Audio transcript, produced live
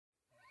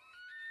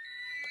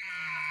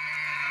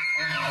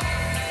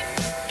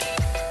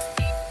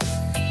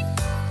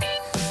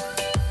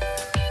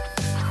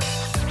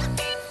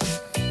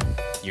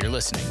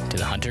listening to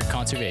the Hunter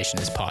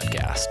Conservationist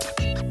Podcast.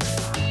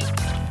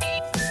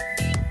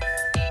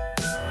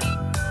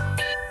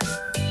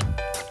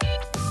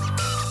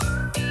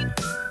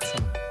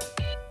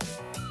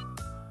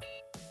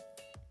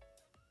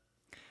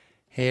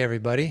 Hey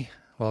everybody,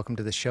 welcome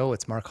to the show.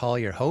 It's Mark Hall,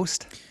 your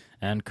host.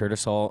 And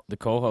Curtis Hall, the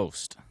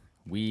co-host.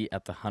 We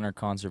at the Hunter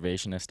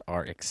Conservationist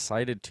are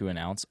excited to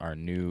announce our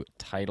new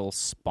title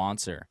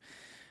sponsor,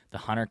 the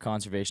Hunter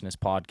Conservationist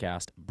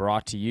Podcast,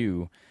 brought to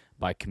you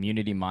by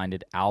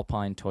community-minded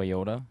Alpine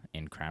Toyota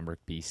in Cranbrook,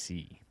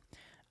 BC.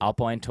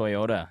 Alpine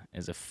Toyota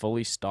is a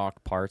fully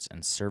stocked parts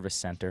and service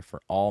center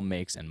for all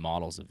makes and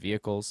models of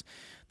vehicles.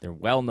 They're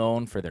well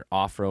known for their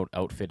off-road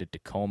outfitted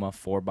Tacoma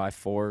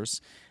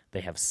 4x4s. They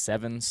have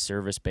 7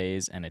 service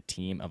bays and a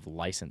team of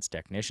licensed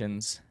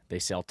technicians. They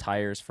sell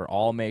tires for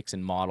all makes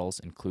and models,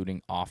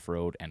 including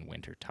off-road and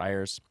winter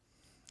tires.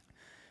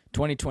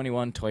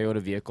 2021 Toyota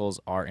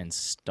vehicles are in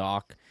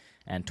stock,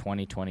 and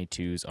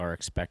 2022s are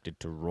expected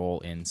to roll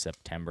in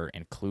September,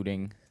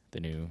 including the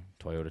new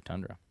Toyota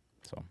Tundra.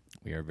 So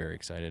we are very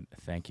excited.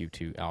 Thank you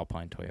to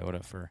Alpine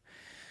Toyota for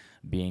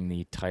being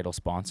the title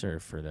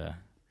sponsor for the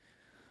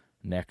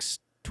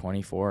next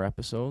 24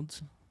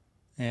 episodes.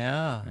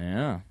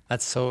 Yeah.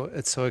 It's so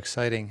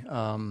exciting.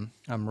 I'm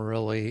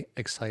really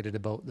excited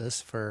about this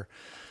for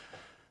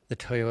the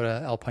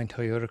Alpine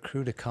Toyota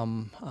crew to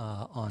come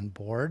on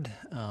board.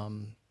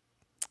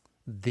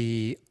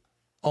 The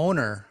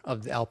owner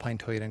of the Alpine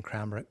Toyota in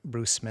Cranbrook,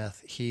 Bruce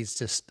Smith, he's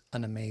just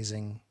an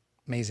amazing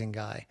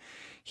guy.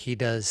 He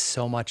does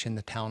so much in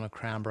the town of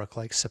Cranbrook,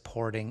 like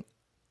supporting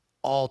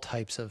all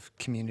types of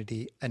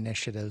community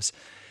initiatives.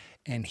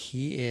 And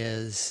he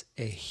is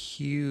a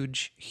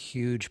huge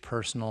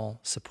personal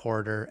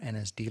supporter, and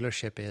his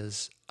dealership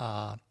is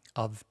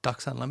of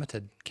Ducks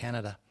Unlimited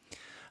Canada.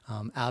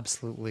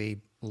 Absolutely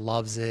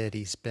loves it.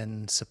 He's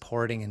been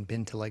supporting and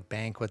been to like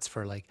banquets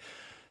for like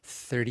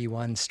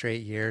 31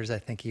 straight years, I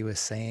think he was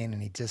saying,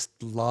 and he just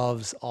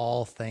loves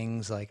all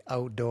things like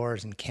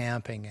outdoors and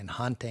camping and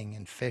hunting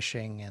and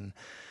fishing, and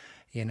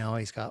you know,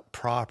 he's got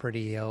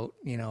property out,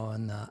 you know,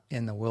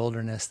 in the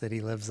wilderness that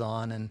he lives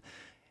on,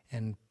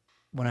 and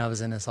when I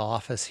was in his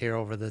office here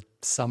over the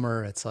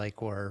summer, it's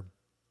like we're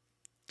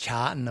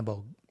chatting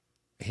about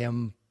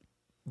him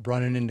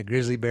running into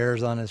grizzly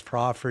bears on his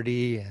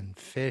property and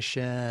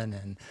fishing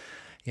and,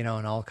 you know,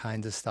 and all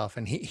kinds of stuff.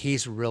 And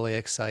he's really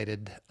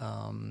excited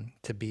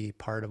to be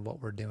part of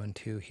what we're doing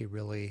too. He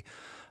really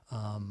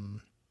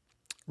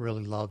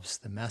loves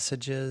the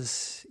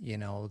messages. You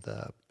know,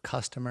 the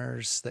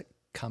customers that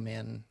come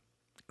in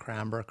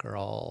Cranbrook are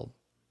all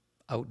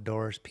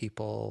outdoors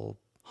people,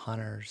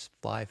 hunters,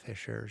 fly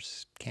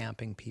fishers,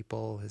 camping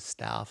people. His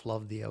staff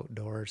love the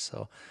outdoors,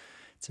 so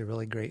it's a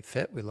really great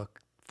fit. We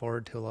look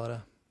forward to a lot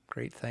of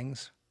great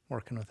things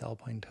working with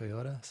Alpine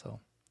Toyota,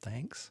 so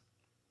thanks.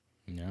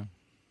 Yeah.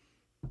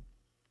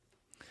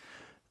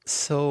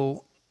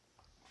 So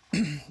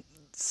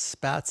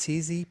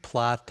Spatsizi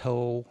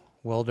Plateau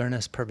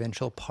Wilderness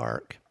Provincial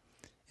Park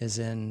is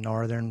in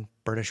northern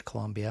British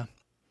Columbia.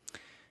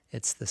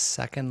 It's the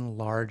second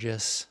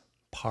largest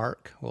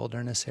park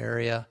wilderness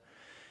area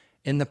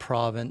in the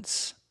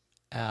province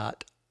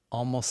at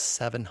almost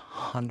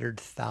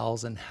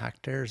 700,000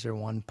 hectares or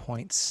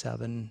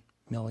 1.7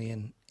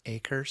 million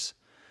acres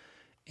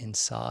in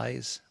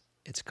size.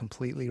 It's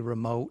completely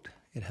remote.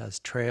 It has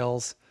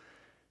trails.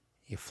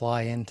 You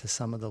fly into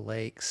some of the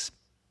lakes,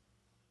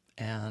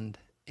 and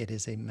it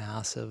is a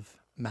massive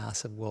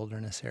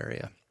wilderness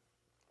area.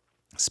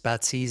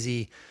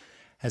 Spatsizi,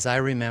 as I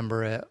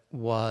remember it,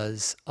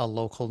 was a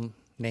local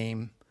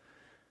name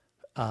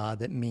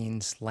that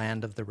means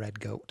land of the red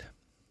goat.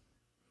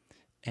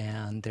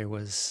 And there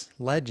was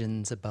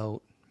legends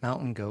about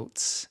mountain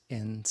goats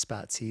in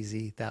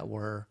Spatsizi that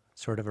were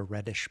sort of a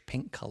reddish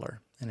pink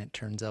color. And it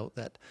turns out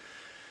that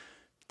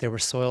there were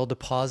soil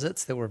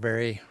deposits that were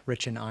very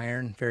rich in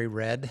iron, very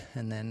red.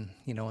 And then,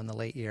 you know, in the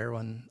late year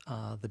when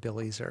the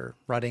billies are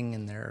rutting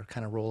and they're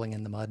kind of rolling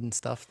in the mud and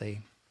stuff,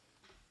 they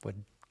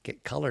would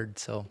get colored.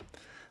 So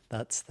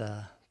that's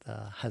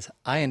as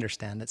I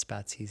understand it,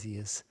 Spatsizi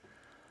is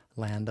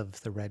land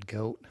of the red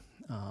goat.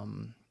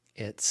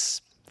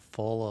 It's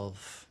full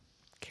of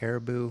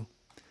caribou,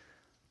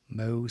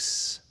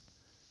 moose,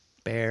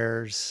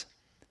 bears,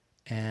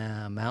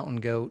 and mountain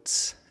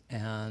goats,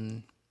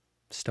 and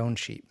stone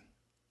sheep.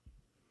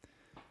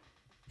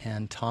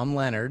 And Tom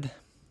Leonard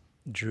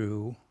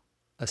drew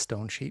a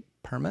stone sheep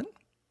permit,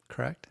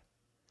 correct?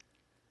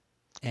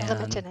 And,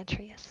 limited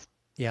entry, yes.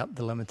 Yep,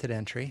 the limited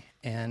entry.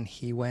 And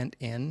he went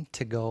in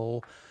to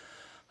go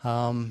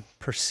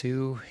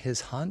pursue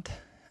his hunt,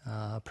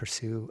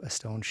 pursue a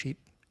stone sheep,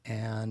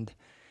 and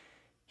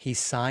he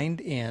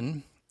signed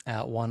in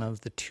at one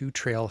of the 2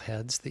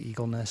 trailheads, the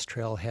Eagle Nest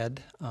trailhead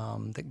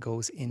that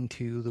goes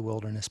into the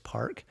Wilderness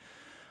Park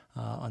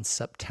on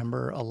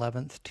September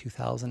 11th,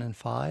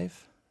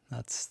 2005.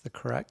 That's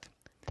correct?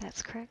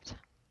 That's correct.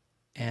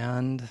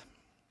 And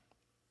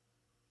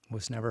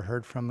was never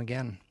heard from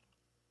again.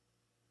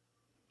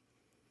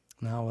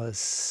 That was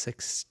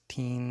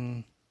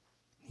 16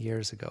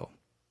 years ago.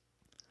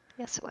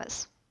 Yes, it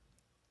was.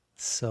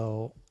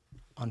 So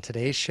on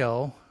today's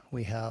show,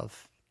 we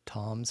have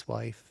Tom's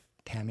wife,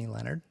 Tammy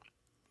Leonard,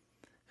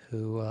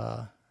 who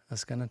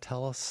is going to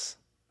tell us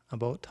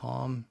about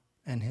Tom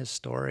and his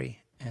story.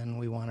 And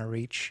we want to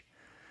reach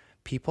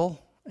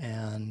people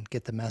and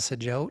get the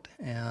message out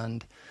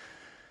and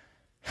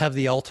have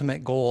the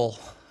ultimate goal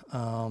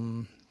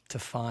to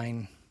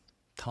find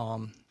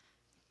Tom,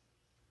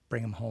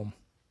 bring him home.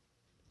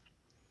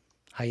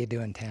 How you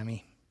doing,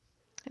 Tammy?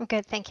 I'm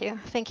good, thank you.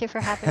 Thank you for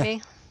having me.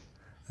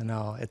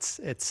 No, it's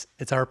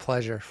our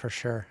pleasure for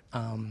sure.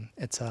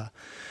 It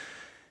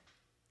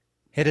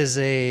is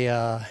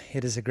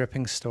a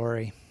gripping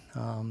story.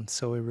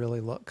 So we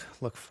really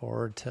look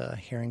forward to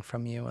hearing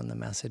from you and the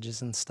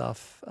messages and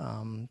stuff.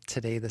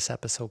 Today, this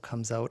episode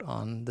comes out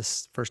on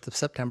this 1st of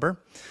September,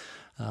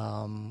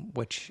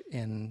 which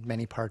in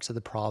many parts of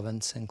the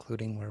province,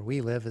 including where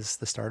we live, is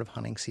the start of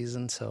hunting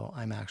season. So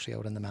I'm actually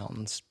out in the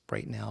mountains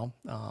right now.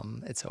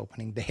 It's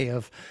opening day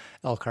of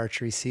elk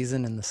archery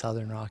season in the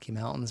Southern Rocky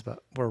Mountains,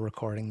 but we're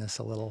recording this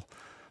about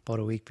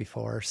a week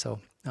before. So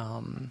we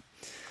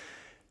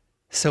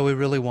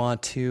really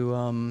want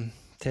to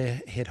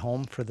hit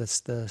home for the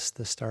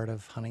start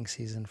of hunting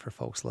season for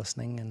folks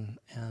listening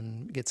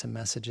and get some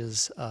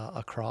messages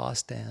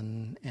across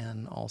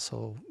and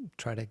also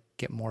try to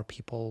get more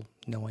people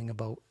knowing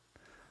about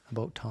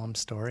Tom's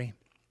story.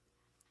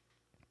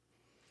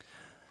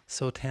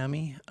 So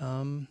Tammy,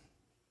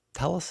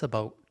 tell us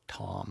about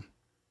Tom.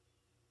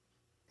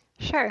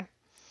 Sure.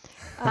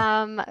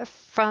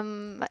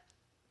 From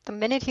the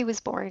minute he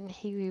was born,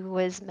 he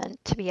was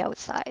meant to be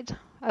outside.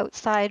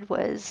 Outside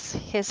was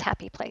his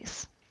happy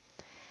place.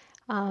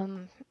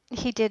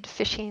 He did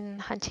fishing,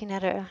 hunting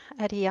at a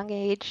young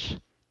age,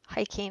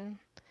 hiking,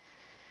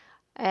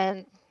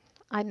 and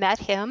I met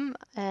him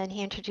and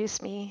he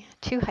introduced me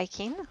to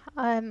hiking.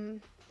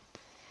 I'm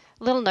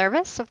a little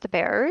nervous of the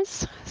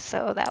bears,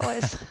 so that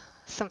was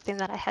something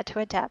that I had to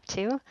adapt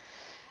to,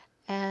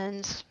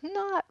 and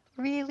not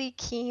really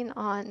keen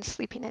on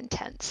sleeping in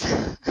tents.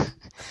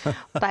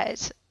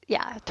 But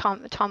yeah,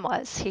 Tom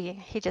was.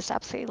 He just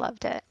absolutely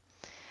loved it.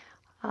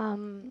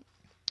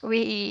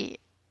 We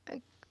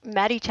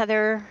met each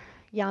other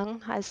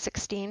young. I was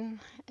 16,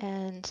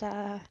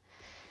 and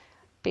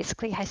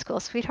basically high school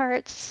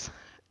sweethearts.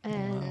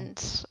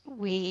 And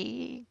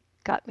we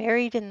got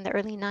married in the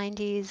early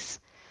 90s.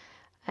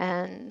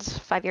 And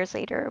 5 years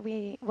later,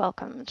 we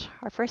welcomed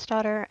our first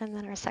daughter and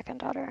then our second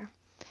daughter.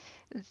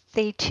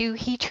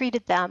 He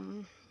treated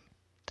them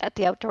at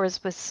the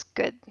outdoors was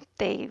good.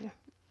 They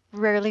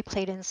rarely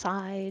played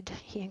inside.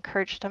 He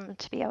encouraged them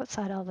to be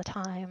outside all the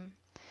time.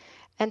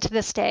 And to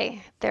this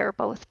day, they're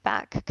both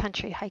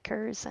backcountry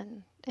hikers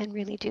and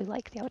really do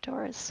like the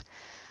outdoors.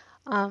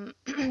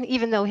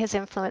 Even though his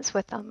influence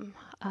with them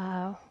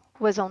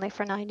was only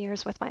for 9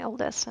 years with my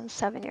oldest and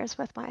 7 years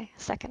with my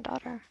second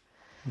daughter.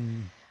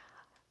 Mm.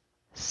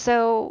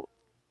 So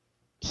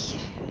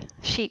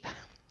sheep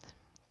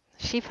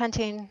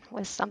hunting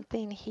was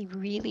something he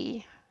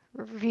really,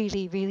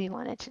 really, really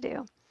wanted to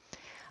do.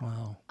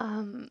 Wow.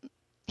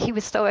 He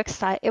was so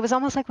excited. It was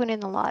almost like winning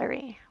the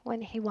lottery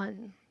when he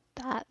won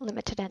that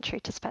limited entry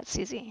to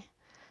Spatsizi.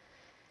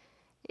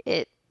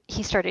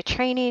 He started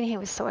training. He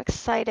was so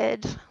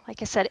excited.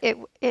 Like I said,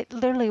 it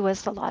literally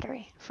was the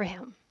lottery for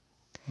him.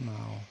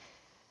 Wow.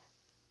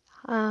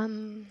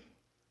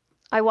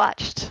 I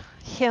watched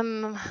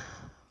him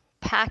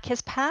pack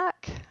his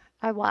pack.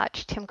 I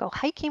watched him go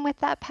hiking with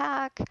that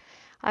pack.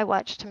 I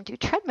watched him do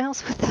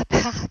treadmills with that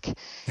pack.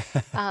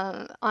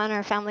 On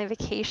our family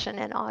vacation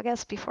in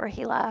August before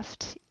he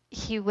left,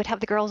 he would have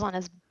the girls on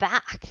his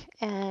back,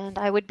 and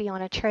I would be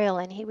on a trail,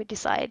 and he would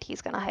decide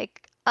he's going to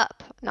hike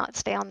up, not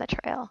stay on the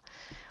trail,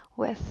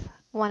 with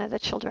one of the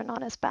children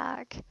on his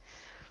back.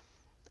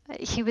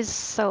 He was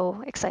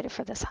so excited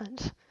for this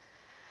hunt.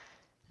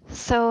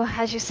 So,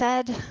 as you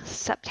said,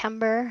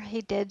 September,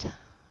 he did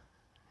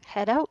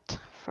head out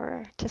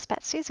to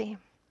Spatsizi.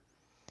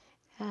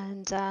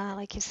 And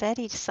like you said,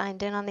 he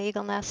signed in on the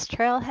Eagle Nest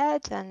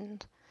trailhead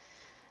and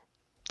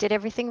did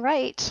everything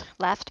right.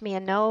 Left me a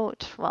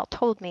note,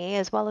 told me,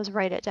 as well as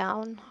write it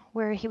down,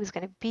 where he was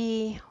going to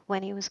be,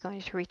 when he was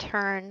going to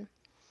return.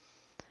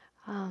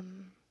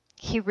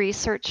 He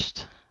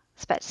researched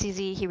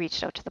Spatsizi. He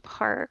reached out to the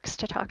parks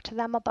to talk to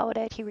them about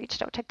it. He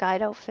reached out to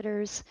guide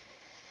outfitters.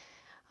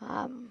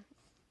 I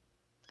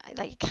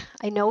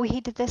know he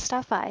did this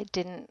stuff. I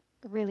didn't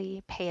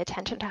really pay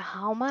attention to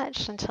how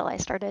much until I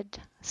started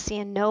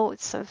seeing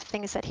notes of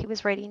things that he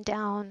was writing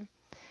down.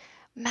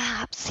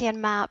 Maps, he had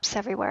maps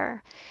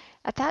everywhere.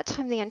 At that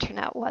time, the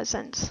internet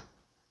wasn't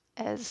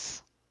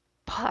as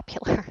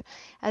popular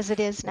as it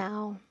is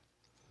now.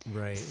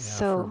 Right, yeah,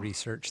 So, for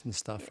research and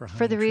stuff for the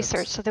trips.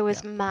 research. So there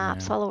was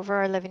maps all over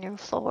our living room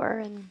floor,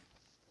 and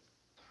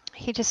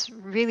he just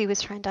really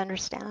was trying to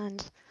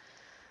understand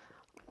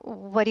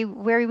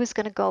where he was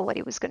going to go, what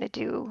he was going to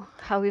do,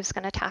 how he was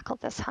going to tackle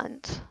this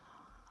hunt.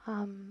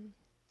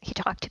 He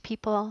talked to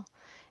people.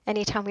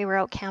 Anytime we were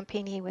out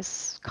camping, he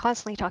was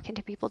constantly talking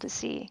to people to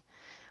see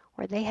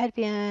where they had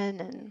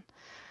been,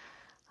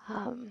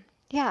 and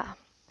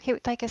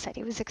like I said,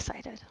 he was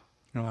excited.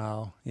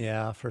 Wow.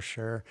 Yeah, for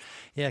sure.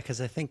 Yeah,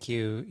 because I think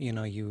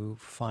you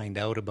find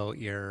out about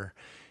your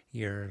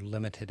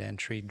limited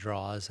entry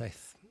draws. I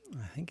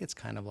think it's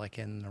kind of like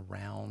in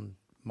around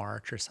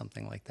March or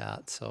something like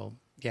that. So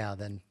yeah,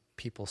 then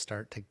people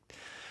start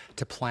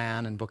to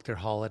plan and book their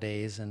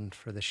holidays and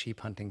for the sheep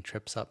hunting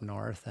trips up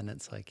north. And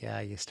it's like,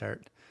 yeah, you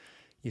start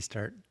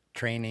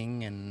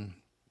training and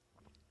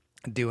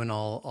doing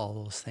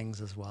all those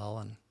things as well,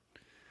 and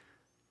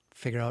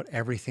figure out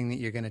everything that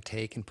you're going to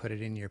take and put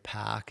it in your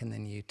pack, and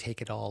then you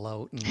take it all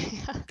out and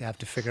have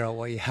to figure out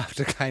what you have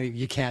to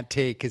you can't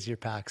take because your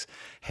pack's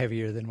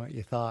heavier than what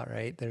you thought,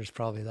 right? There's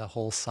probably the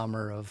whole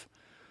summer of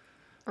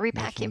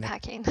Repacking,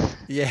 making the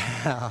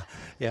packing.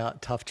 yeah,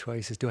 tough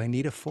choices. Do I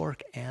need a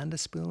fork and a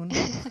spoon?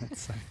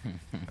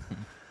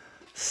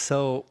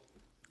 So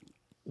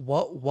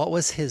what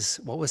was his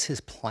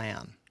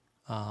plan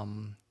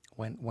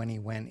when he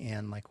went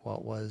in? Like,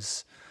 what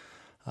was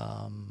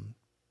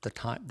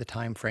the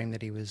time frame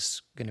that he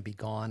was going to be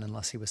gone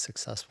unless he was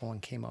successful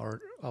and came out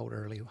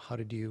early? How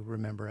did you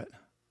remember it?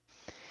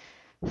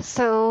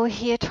 So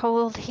he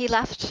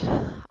left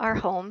our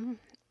home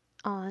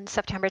on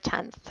September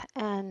 10th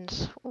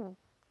and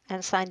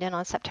signed in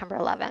on September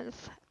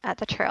 11th at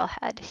the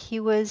trailhead. He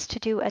was to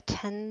do a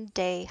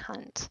 10-day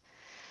hunt.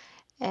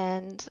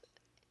 And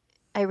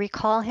I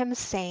recall him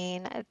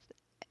saying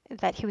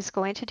that he was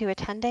going to do a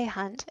 10-day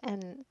hunt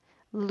and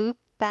loop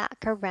back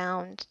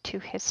around to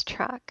his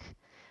truck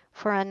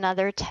for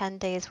another 10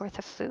 days worth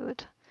of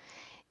food.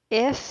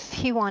 If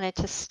he wanted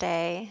to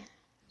stay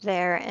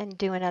there and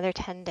do another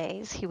 10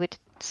 days, he would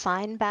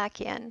sign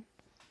back in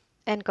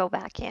and go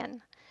back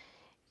in.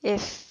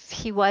 If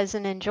he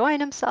wasn't enjoying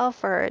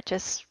himself or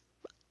just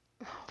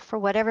for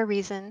whatever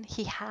reason,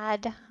 he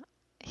had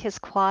his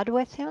quad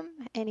with him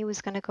and he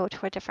was going to go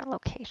to a different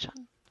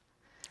location.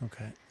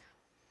 Okay.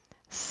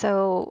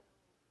 So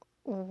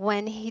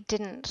when he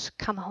didn't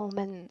come home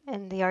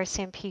and the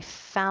RCMP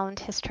found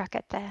his truck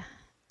at the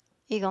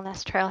Eagle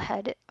Nest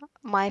Trailhead,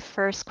 my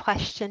first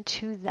question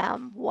to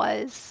them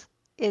was,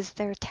 is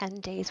there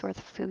 10 days worth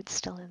of food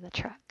still in the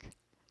truck?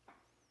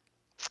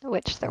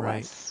 Which there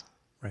was.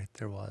 Right,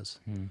 there was.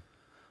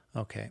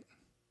 Okay.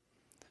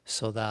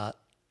 So that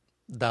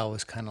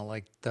was kind of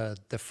like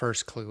the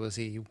first clue, was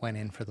he went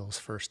in for those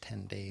first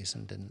 10 days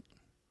and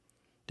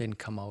didn't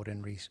come out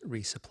and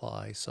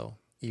resupply. So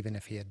even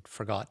if he had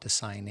forgot to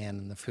sign in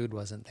and the food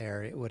wasn't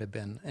there, it would have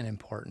been an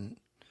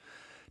important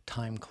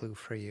time clue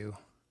for you.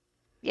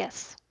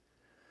 Yes.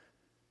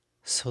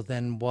 So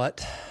then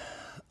what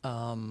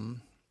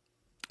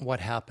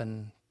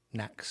happened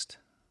next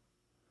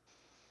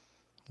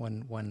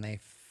when they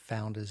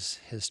found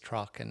his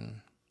truck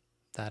and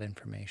that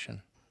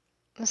information?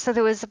 So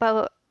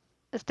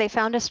they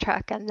found his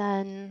truck and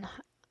then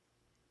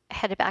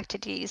headed back to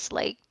Dee's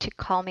Lake to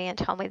call me and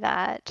tell me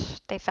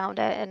that they found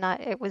it, and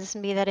it was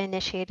me that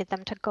initiated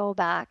them to go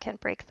back and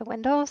break the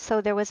window.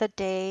 So there was a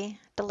day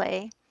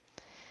delay.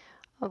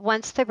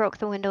 Once they broke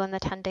the window and the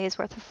 10 days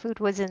worth of food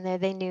was in there,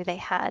 they knew they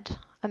had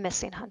a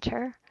missing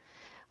hunter.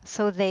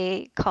 So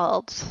they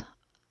called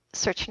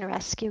search and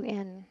rescue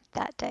in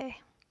that day.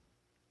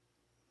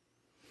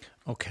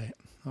 Okay.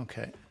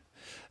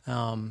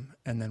 And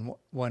then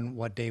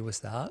what day was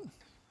that?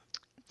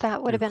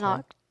 That would have been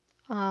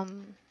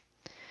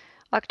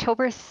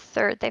October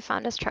 3rd, they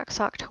found his truck.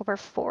 So October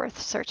 4th,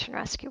 search and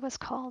rescue was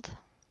called.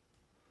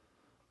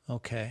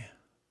 Okay.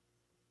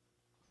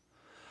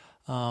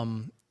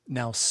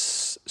 Now,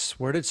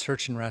 where did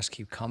search and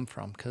rescue come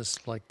from? Because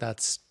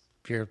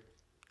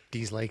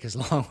Dee's Lake is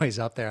a long ways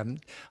up there.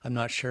 I'm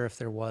not sure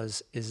if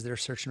is there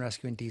search and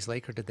rescue in Dee's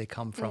Lake, or did they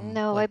come from?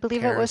 No, I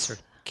believe Paris it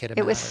was.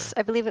 Kitimat,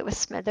 I believe it was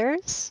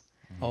Smithers.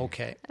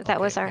 Okay. That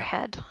was our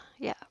head.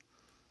 Yeah.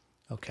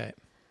 Okay.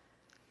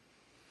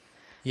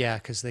 Yeah,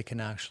 because they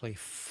can actually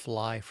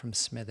fly from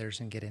Smithers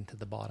and get into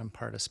the bottom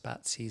part of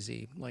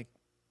Spatsizi, like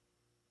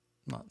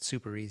not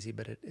super easy,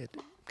 but it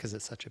because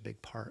it's such a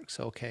big park.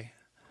 So okay.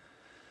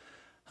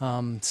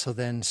 So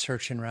then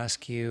search and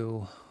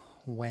rescue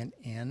went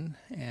in,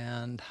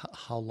 and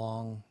how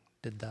long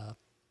did the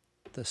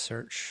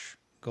search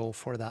go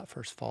for that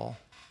first fall?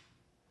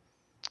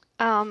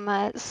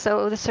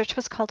 So the search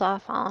was called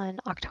off on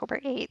October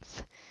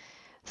 8th.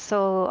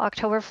 So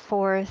October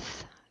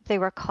 4th, they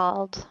were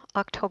called.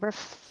 October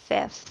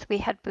 5th, we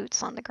had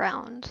boots on the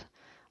ground.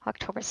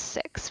 October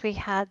 6th, we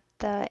had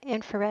the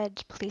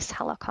infrared police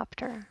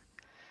helicopter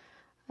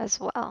as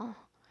well.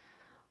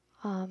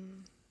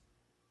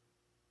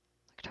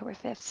 October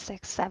 5th,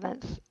 6th,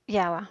 7th.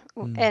 Yeah.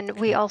 And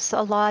we also,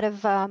 a lot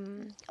of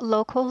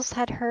locals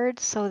had heard,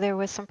 so there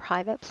was some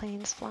private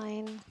planes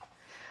flying.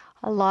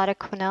 A lot of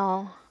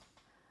Quinnell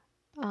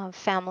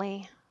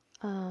family,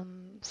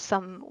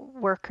 some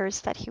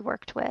workers that he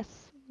worked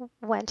with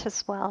went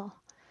as well,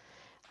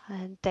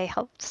 and they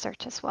helped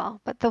search as well.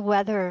 But the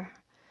weather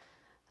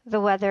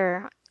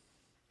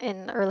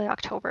in early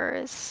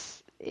October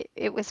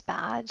it was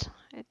bad.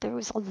 There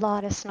was a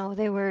lot of snow.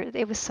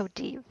 It was so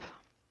deep.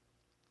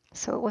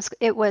 So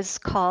it was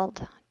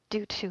called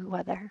due to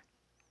weather.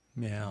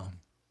 Yeah.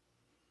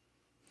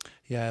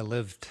 Yeah, I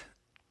lived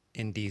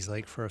in Dees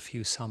Lake for a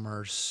few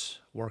summers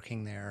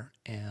working there,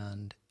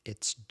 and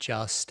it's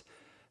just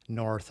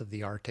north of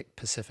the Arctic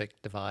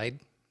Pacific divide.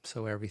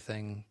 So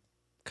everything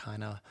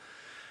kind of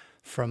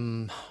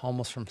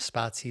almost from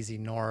Spatsizi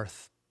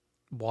north,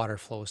 water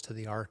flows to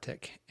the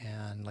Arctic,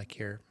 and like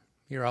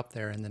you're up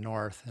there in the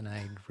north. And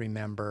I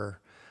remember,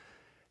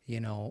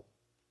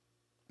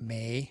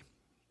 May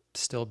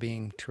still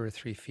being 2 or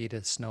 3 feet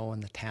of snow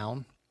in the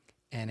town.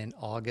 And in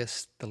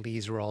August, the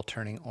leaves were all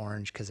turning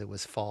orange because it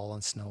was fall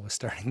and snow was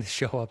starting to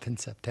show up in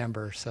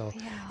September. So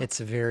it's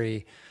a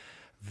very,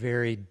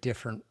 very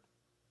different,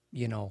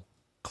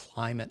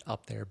 climate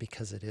up there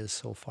because it is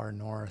so far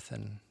north.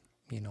 And,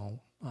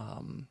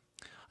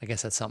 I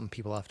guess that's something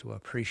people have to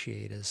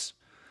appreciate is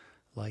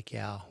like,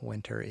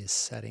 winter is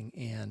setting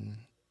in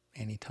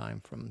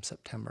anytime from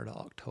September to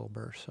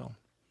October. So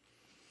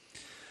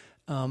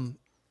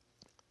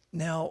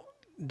now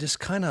just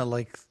kind of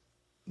like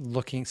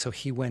looking, so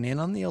he went in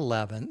on the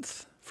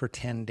 11th for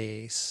 10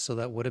 days. So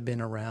that would have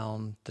been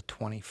around the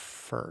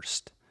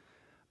 21st.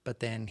 But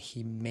then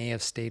he may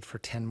have stayed for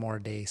 10 more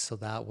days. So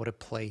that would have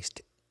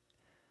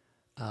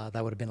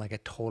that would have been like a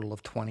total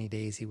of 20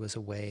 days he was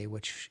away,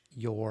 which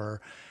you were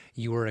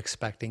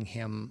expecting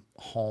him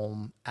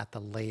home at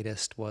the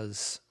latest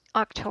was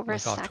October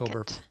like 2nd.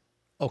 October.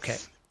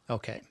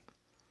 Okay.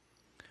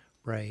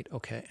 Right.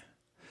 Okay.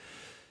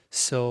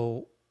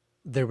 So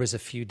there was a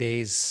few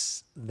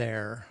days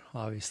there,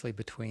 obviously,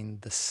 between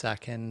the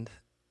 2nd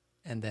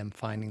and them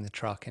finding the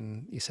truck.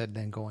 And you said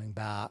then going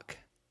back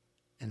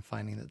and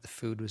finding that the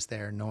food was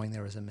there, knowing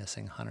there was a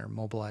missing hunter,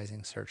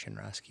 mobilizing search and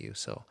rescue.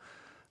 So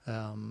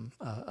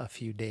a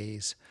few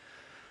days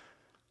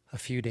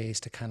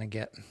to kind of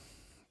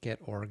get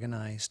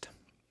organized.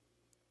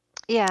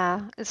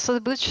 Yeah, so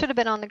the boots should have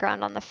been on the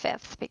ground on the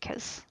 5th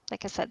because,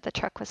 like I said, the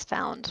truck was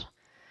found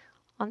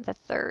on the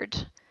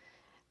 3rd,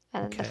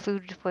 and the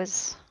food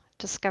was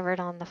discovered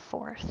on the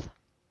 4th.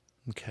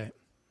 Okay.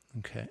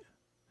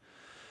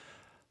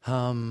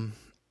 And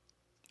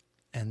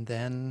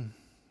then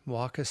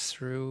walk us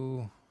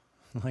through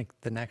like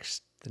the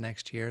next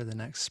year, the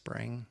next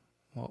spring.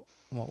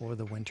 What were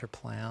the winter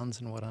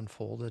plans and what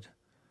unfolded?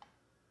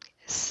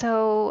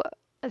 So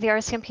the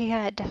RCMP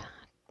had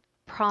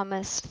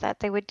promised that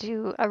they would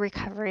do a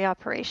recovery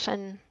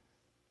operation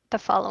the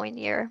following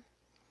year.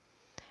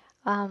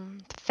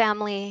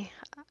 Family,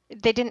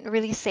 they didn't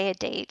really say a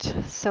date,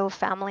 so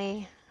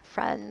family,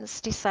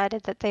 friends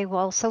decided that they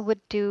also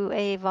would do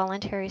a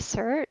voluntary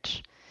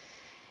search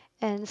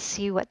and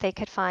see what they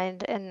could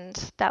find,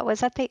 and that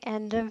was at the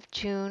end of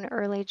June,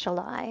 early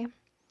July.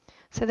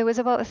 So there was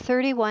about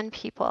 31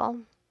 people.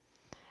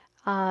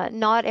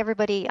 Not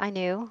everybody I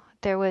knew.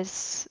 There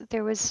was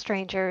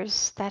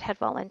strangers that had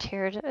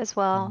volunteered as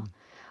well.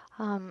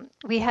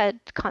 We had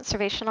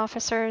conservation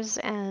officers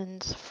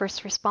and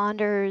first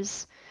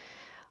responders.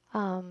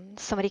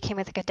 Somebody came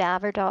with a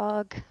cadaver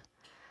dog.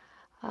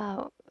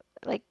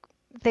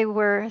 They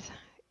were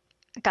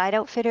guide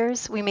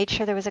outfitters. We made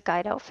sure there was a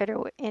guide outfitter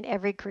in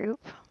every group.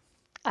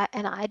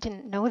 And I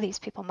didn't know these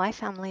people. My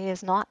family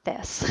is not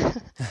this.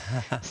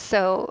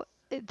 So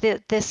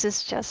this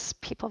is just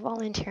people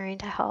volunteering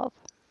to help.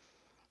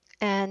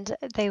 And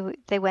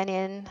they went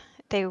in.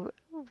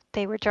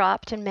 They were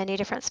dropped in many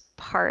different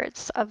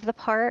parts of the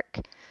park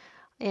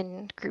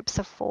in groups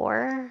of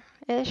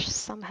 4-ish.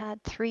 Some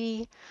had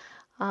 3.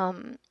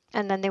 And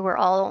then they were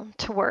all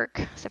to work.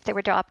 So if they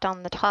were dropped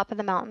on the top of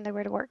the mountain, they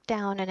were to work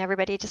down, and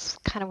everybody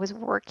just kind of was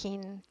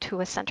working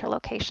to a center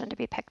location to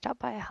be picked up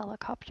by a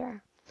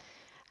helicopter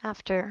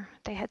after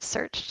they had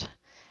searched.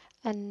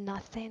 And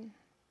nothing.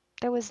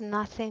 There was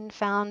nothing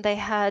found. They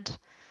had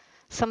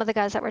some of the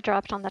guys that were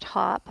dropped on the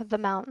top of the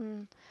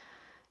mountain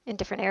in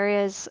different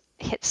areas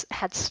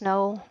had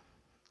snow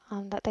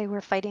that they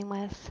were fighting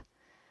with,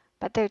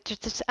 but there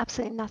just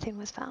absolutely nothing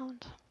was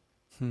found.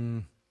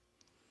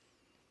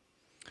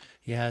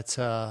 Yeah, it's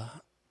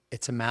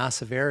a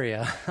massive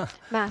area.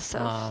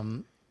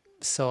 Massive.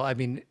 So I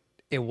mean,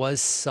 it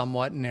was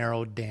somewhat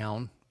narrowed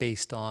down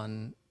based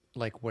on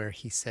like where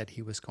he said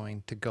he was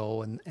going to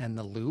go and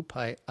the loop.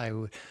 I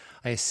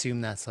assume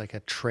that's like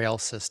a trail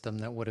system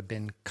that would have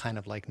been kind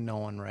of like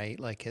known, right?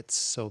 Like it's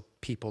so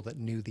people that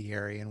knew the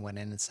area and went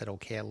in and said,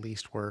 okay, at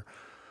least we're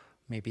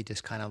maybe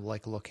just kind of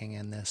like looking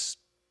in this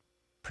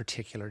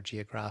particular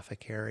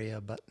geographic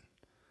area. But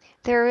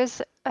there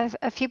is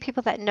a few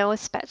people that know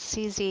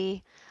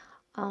Spatsizi,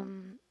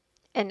 and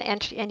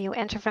you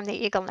enter from the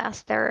Eagle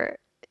Nest. There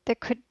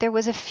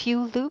was a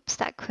few loops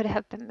that could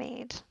have been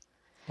made.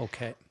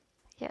 Okay.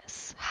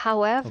 Yes.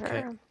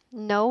 However,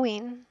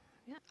 knowing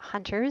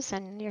hunters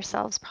and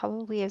yourselves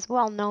probably as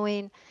well,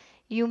 knowing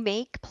you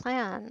make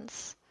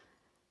plans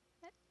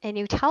and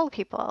you tell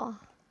people,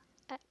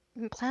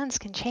 plans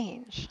can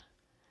change.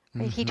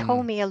 Right? He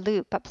told me a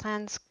loop, but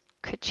plans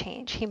could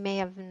change. He may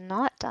have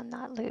not done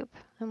that loop,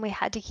 and we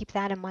had to keep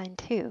that in mind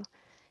too.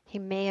 He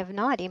may have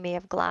not. He may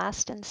have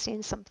glassed and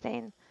seen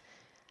something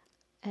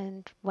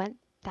and went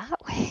that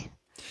way.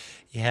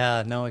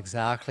 Yeah, no,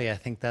 exactly. I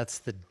think that's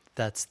the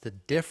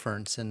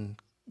difference. And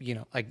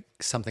like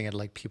something I'd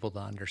like people to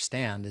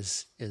understand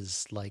is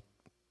like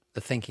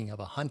the thinking of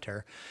a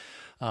hunter.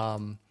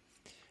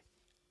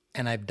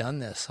 And I've done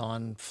this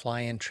on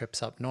fly-in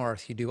trips up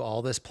north. You do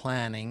all this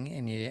planning,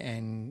 and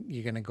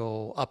you're going to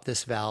go up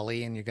this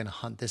valley, and you're going to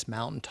hunt this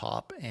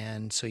mountaintop.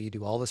 And so you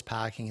do all this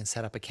packing and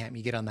set up a camp.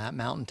 You get on that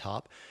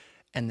mountaintop,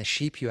 and the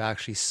sheep you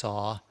actually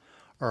saw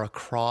are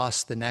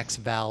across the next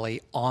valley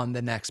on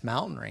the next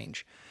mountain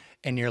range.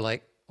 And you're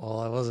like,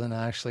 well, I wasn't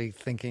actually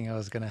thinking I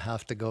was going to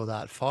have to go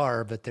that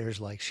far, but there's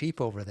like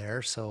sheep over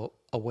there, so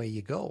away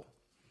you go.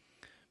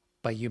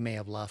 But you may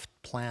have left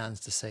plans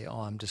to say,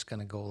 oh, I'm just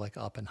going to go like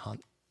up and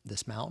hunt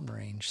this mountain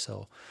range.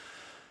 So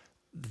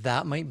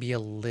that might be a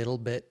little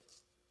bit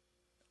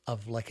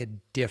of like a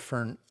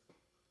different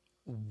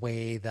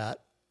way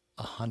that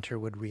a hunter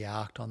would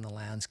react on the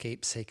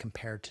landscape, say,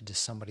 compared to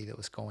just somebody that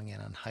was going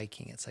in on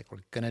hiking. It's like,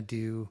 we're going to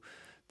do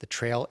the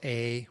trail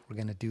A, we're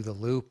going to do the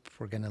loop,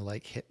 we're going to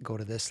like go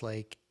to this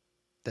lake,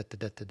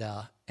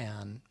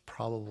 and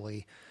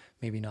probably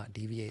maybe not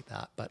deviate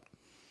that. But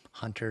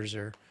hunters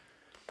are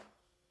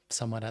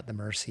somewhat at the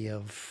mercy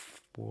of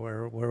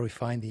where we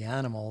find the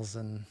animals,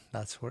 and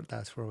that's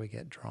where we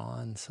get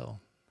drawn. So,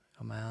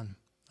 oh man,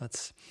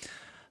 that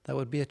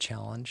would be a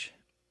challenge.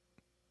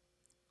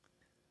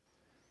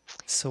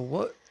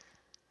 So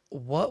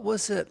what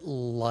was it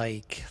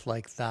like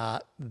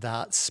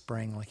that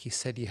spring? Like you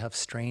said, you have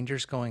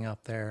strangers going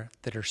up there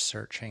that are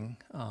searching.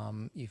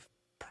 You've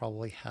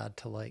probably had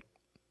to like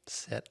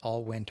sit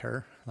all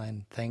winter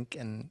and think,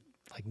 and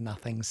like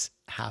nothing's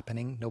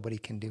happening. Nobody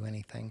can do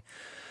anything.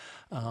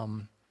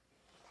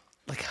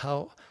 Like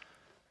how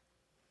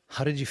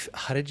did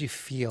you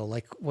feel?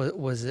 Like,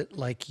 was it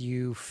like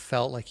you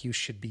felt like you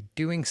should be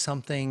doing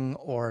something,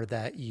 or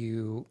that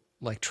you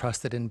like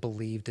trusted and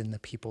believed in the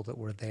people that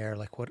were there?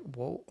 Like what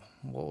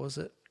was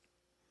it?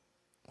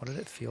 What did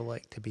it feel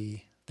like to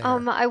be there?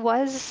 I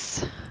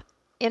was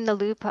in the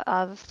loop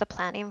of the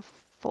planning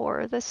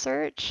for the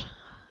search.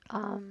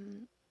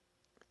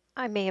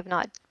 I may have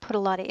not put a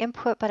lot of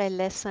input, but I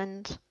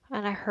listened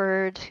and I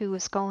heard who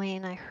was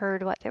going. I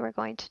heard what they were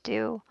going to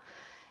do.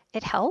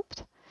 It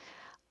helped.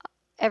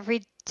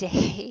 Every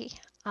day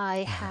I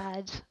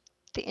had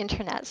the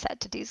internet set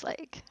to Dee's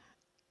Lake,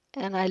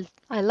 and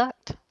I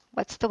looked.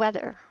 What's the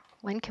weather?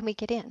 When can we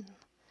get in?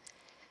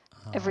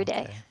 Every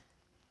day. Okay.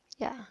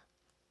 Yeah.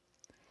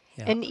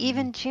 Yeah. And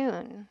even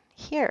June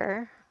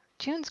here,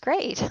 June's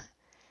great.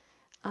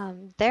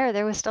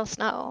 There was still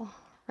snow,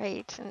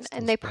 right?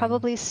 And they spring.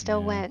 probably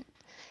still Yeah. went.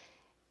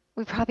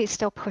 We probably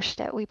still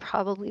pushed it. We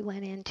probably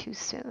went in too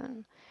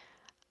soon,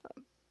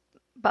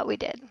 but we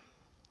did.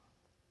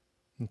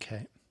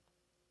 Okay.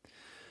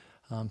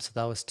 So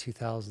that was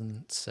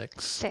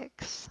 2006.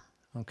 6.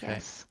 Okay.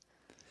 Yes.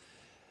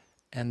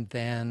 And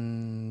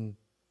then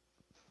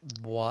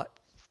what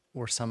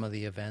were some of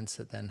the events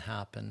that then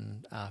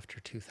happened after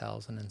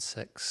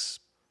 2006?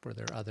 Were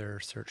there other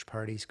search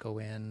parties go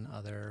in,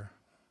 The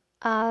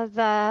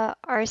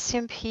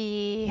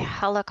RCMP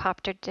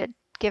helicopter did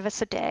give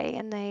us a day,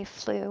 and they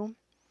flew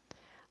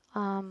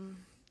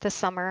the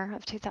summer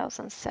of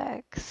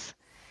 2006.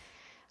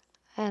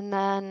 And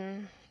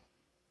then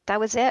that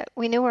was it.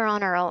 We knew we were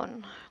on our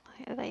own.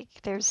 Like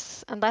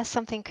unless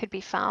something could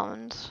be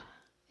found,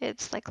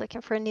 it's like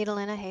looking for a needle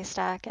in a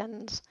haystack.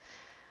 And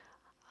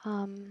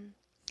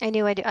I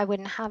knew I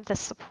wouldn't have the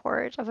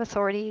support of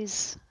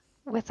authorities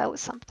without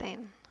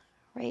something,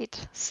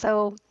 right?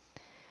 So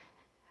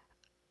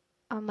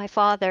my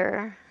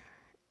father,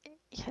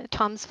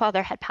 Tom's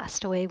father, had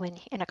passed away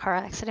in a car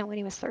accident when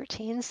he was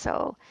 13.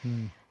 So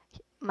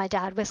my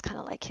dad was kind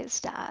of like his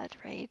dad,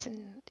 right?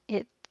 And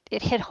it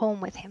hit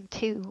home with him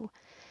too.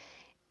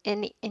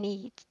 And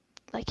he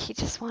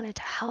just wanted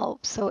to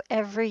help. So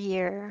every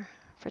year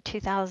for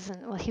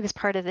 2000, well, he was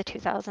part of the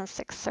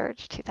 2006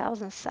 search,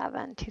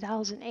 2007,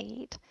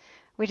 2008.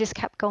 We just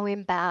kept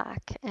going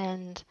back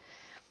and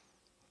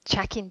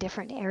checking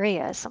different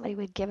areas. Somebody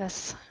would give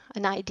us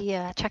an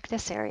idea, check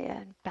this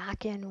area, and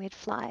back in we'd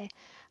fly.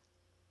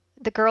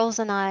 The girls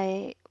and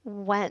I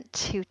went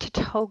to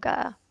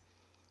Tatoga,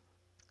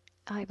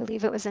 I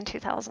believe it was in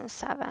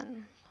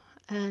 2007,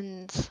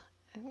 and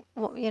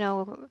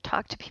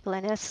talked to people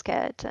in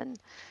Iskut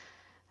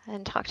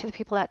and talked to the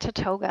people at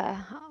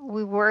Tatoga.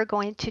 We were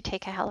going to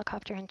take a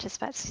helicopter into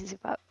Spetzies,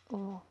 but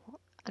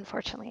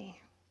unfortunately,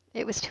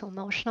 it was too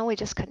emotional. We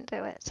just couldn't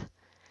do it.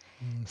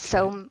 Okay.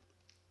 So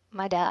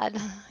my dad,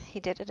 he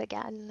did it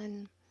again.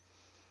 And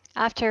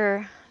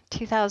after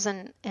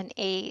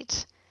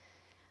 2008,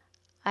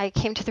 I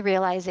came to the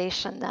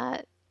realization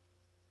that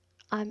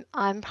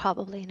I'm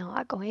probably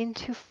not going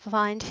to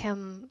find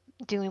him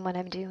doing what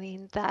I'm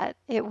doing, that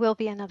it will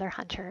be another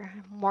hunter,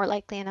 more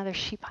likely another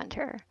sheep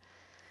hunter.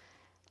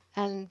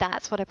 And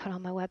that's what I put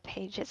on my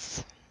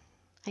webpage.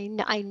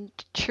 I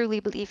truly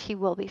believe he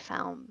will be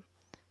found,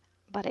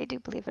 but I do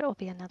believe it will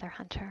be another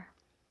hunter.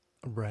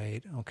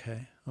 Right.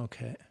 Okay.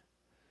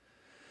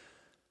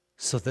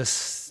 So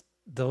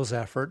those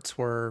efforts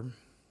were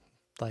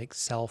like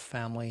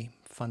family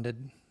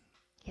funded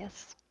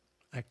Yes.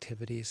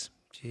 activities.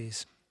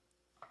 Geez.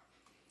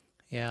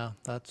 Yeah,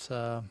 that's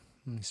when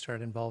you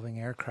start involving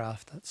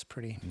aircraft, that's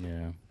pretty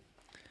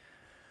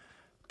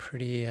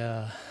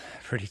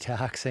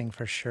taxing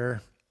for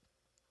sure.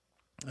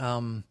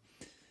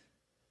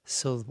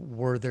 So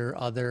were there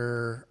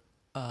other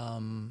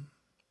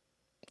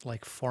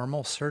like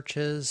formal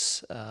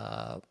searches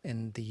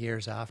in the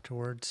years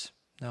afterwards?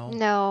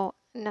 No?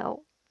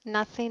 No,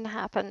 nothing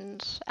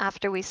happened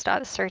after we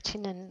started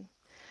searching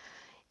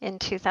in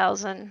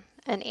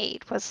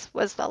 2008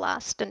 was the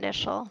last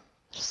initial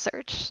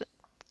search.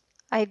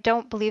 I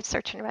don't believe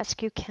search and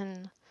rescue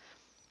can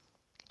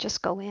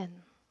just go in.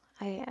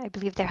 I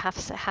believe there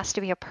has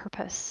to be a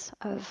purpose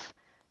of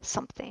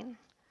something.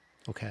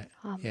 Okay.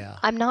 Yeah.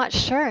 I'm not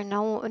sure.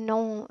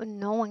 No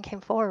one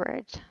came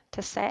forward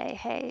to say,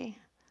 "Hey,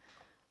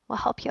 we'll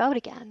help you out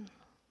again.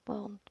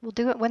 We'll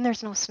do it when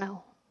there's no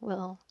snow.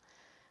 We'll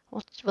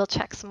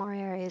check some more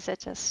areas."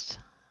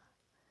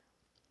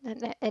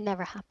 It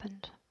never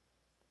happened.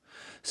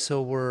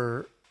 So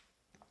were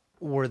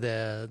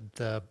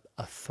the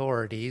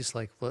authorities,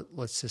 like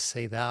let's just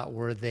say that,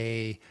 were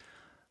they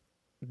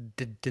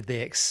did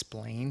they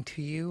explain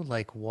to you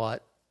like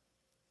what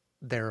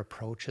their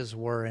approaches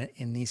were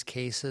in these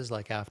cases?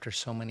 Like after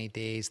so many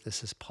days,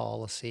 this is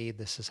policy,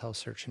 this is how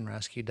search and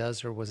rescue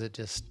does, or was it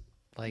just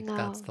like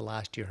that's No, the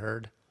last you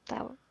heard?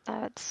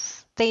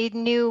 that's they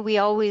knew we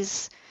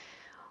always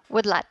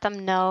would let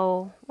them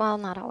know. Well,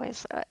 not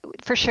always.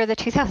 For sure, the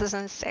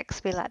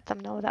 2006, we let them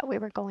know that we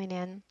were going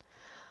in.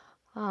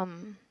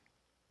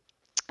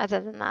 Other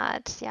than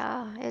that,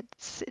 yeah,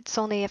 it's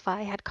only if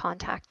I had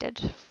contacted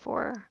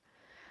for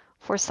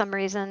some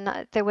reason.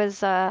 There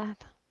was a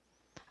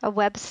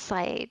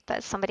website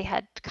that somebody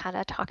had kind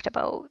of talked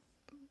about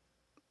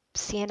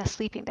seeing a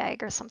sleeping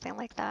bag or something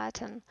like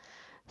that, and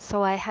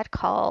so I had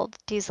called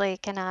Dees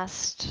Lake and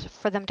asked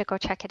for them to go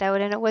check it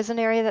out, and it was an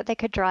area that they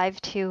could drive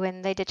to,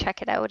 and they did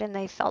check it out, and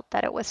they felt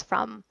that it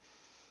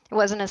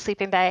wasn't a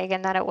sleeping bag,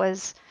 and that it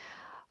was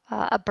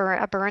a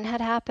burn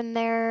had happened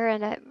there,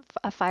 and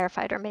a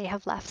firefighter may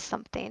have left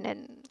something,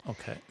 and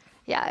Okay.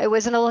 yeah, it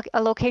was in a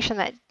location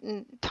that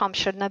Tom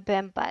shouldn't have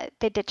been, but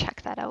they did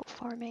check that out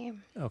for me.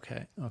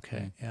 Okay.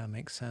 Yeah,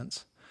 makes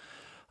sense.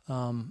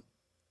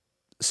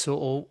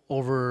 So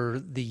over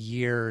the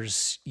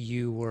years,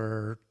 you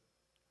were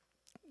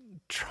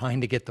trying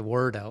to get the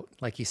word out.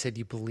 Like you said,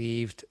 you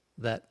believed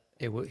that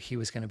he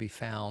was going to be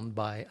found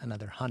by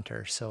another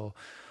hunter. So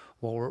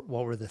what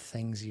were the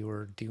things you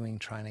were doing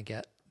trying to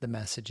get the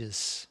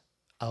messages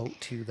out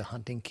to the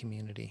hunting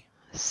community?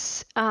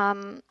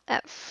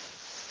 At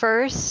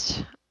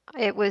first,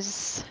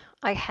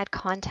 I had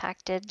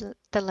contacted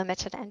the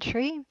limited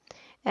entry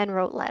and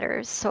wrote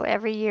letters. So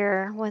every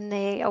year when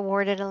they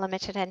awarded a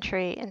limited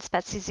entry in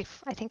Spetsies,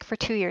 I think for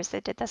 2 years they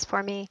did this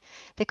for me,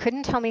 they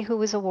couldn't tell me who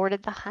was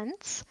awarded the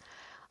hunts,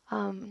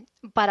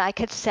 but I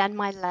could send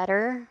my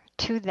letter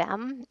to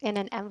them in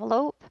an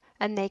envelope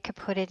and they could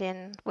put it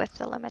in with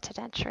the limited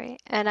entry.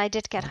 And I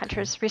did get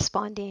hunters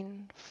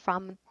responding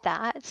from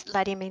that,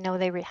 letting me know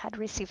they had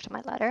received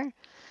my letter.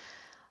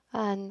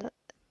 And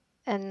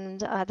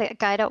the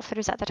guide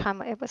outfitters at the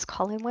time, it was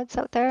Collingwoods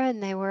out there,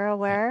 and they were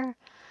aware.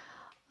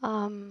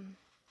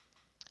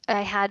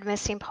 I had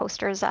missing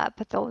posters up,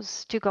 but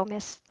those do go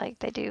miss, like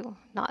they do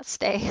not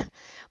stay.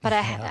 But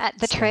at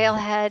the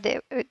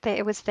trailhead,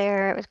 it was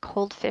there. It was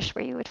Cold Fish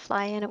where you would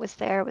fly in. It was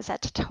there. It was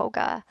at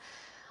Tatoga.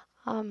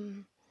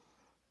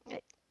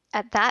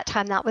 At that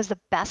time, that was the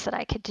best that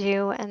I could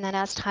do. And then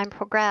as time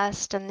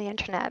progressed and the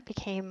internet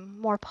became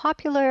more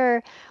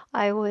popular,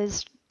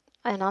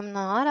 and I'm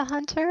not a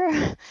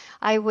hunter,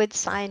 I would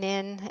sign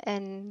in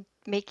and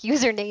make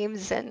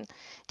usernames and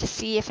to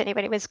see if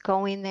anybody was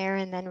going there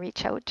and then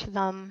reach out to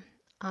them.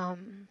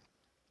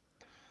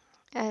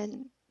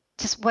 And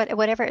just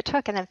whatever it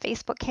took. And then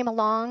Facebook came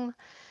along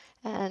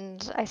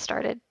and I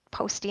started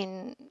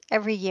posting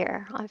every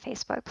year on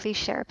Facebook, please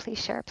share,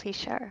 please share, please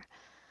share.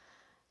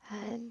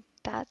 And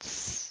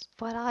that's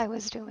what I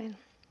was doing.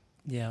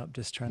 Yeah,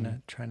 just trying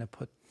to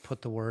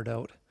put the word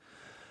out.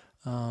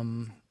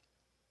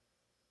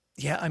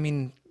 Yeah, I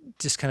mean,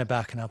 just kind of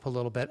backing up a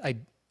little bit. I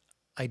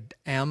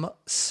am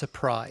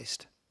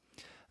surprised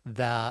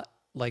that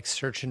like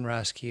search and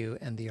rescue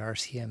and the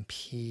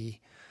RCMP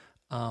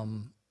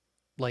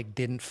like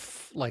didn't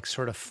like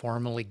sort of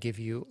formally give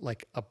you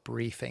like a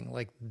briefing,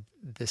 like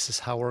this is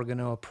how we're going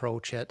to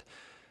approach it.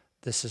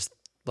 This is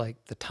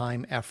like the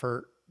time,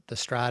 effort, the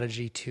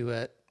strategy to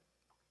it,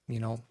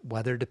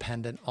 weather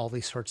dependent, all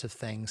these sorts of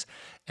things.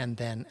 And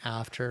then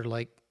after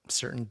like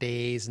certain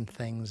days and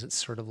things, it's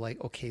sort of like,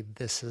 okay,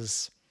 this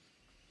is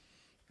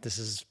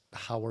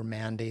how we're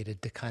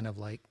mandated to kind of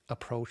like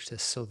approach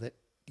this so that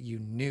you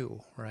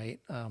knew, right?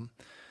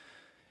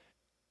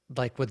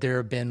 Like, would there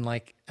have been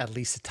like at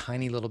least a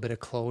tiny little bit of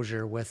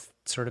closure with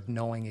sort of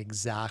knowing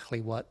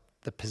exactly what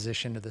the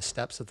position of the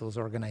steps of those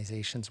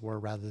organizations were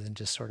rather than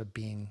just sort of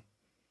being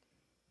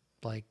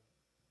like,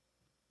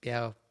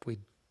 yeah, we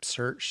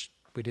searched,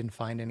 we didn't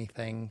find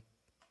anything,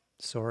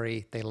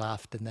 sorry, they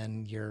left, and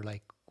then you're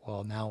like,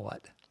 well, now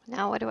what?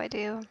 Now what do I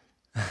do?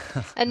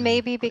 And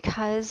maybe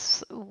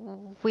because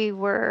we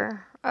were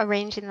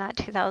arranging that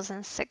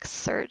 2006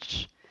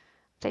 search,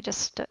 they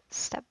just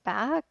stepped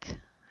back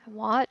and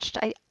watched.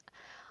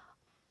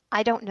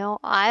 I don't know.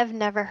 I've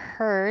never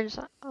heard.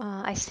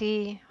 I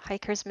see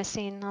hikers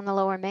missing on the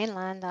lower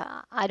mainland.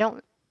 I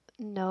don't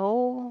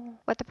know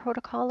what the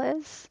protocol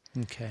is.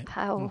 Okay.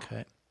 How?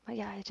 Okay.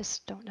 Yeah, I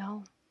just don't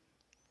know.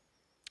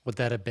 Would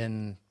that have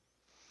been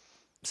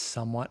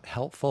somewhat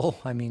helpful?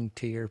 I mean,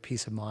 to your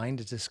peace of mind,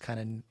 to just kind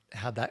of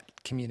have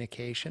that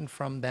communication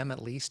from them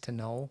at least to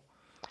know?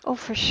 Oh,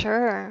 for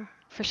sure.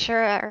 For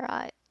sure.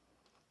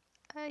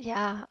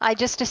 Yeah, I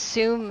just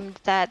assumed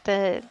that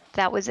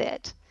that was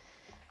it.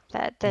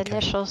 That the Okay.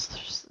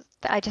 initials,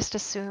 I just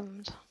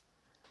assumed.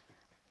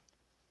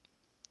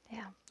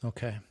 Yeah.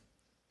 Okay.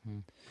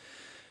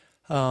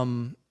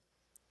 Hmm.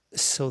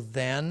 So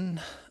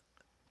then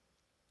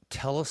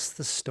tell us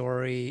the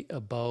story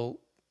about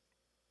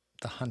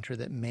the hunter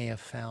that may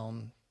have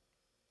found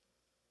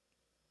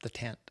the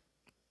tent.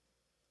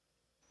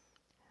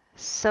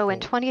 So in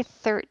Oh,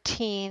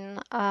 2013,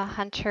 a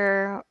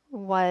hunter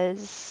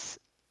was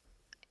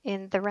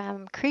in the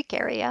Ram Creek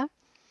area,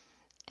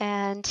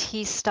 and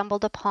he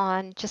stumbled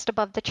upon, just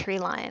above the tree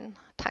line,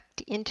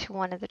 tucked into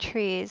one of the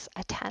trees,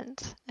 a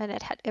tent, and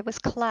it was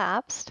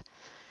collapsed,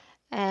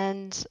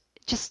 and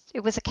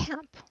it was a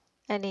camp,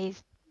 and he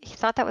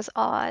thought that was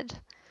odd,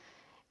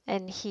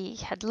 and he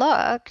had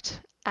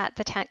looked at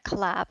the tent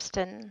collapsed,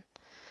 and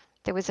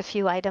there was a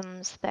few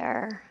items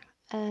there,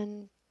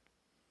 and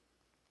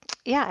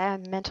yeah, a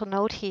mental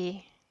note,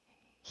 he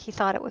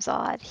thought it was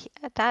odd.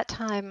 At that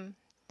time,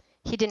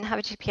 he didn't have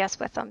a GPS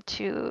with him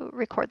to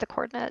record the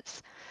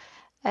coordinates,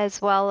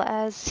 as well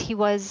as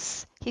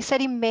he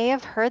said he may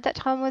have heard that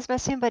Tom was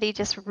missing, but he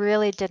just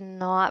really did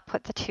not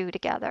put the two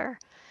together.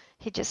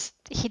 He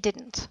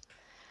didn't.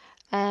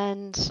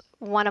 And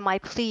one of my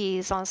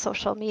pleas on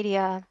social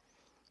media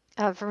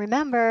of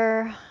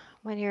remember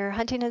when you're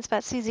hunting in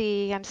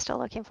Spetsi, I'm still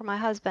looking for my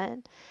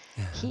husband.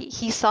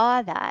 He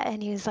saw that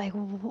and he was like,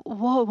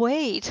 whoa,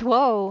 wait,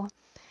 whoa,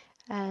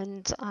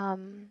 and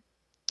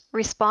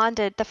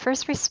responded. The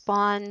first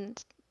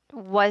respond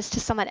was to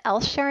someone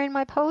else sharing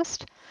my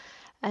post,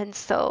 and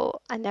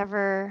so I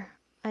never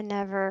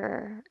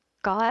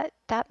got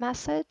that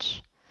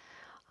message.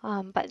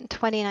 But in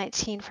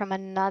 2019, from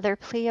another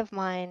plea of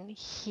mine,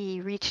 he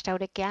reached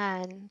out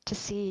again to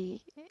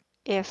see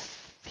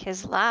if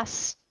his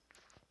last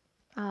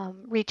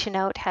reaching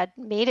out had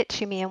made it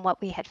to me and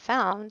what we had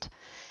found.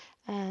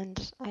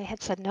 And I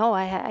had said, no,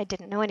 I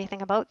didn't know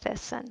anything about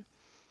this. And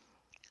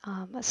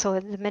so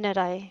the minute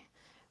I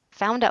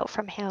found out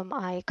from him,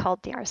 I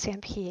called the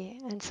RCMP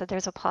and said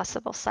there's a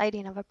possible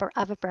sighting of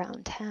a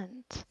brown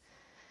tent.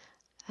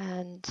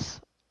 And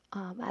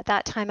at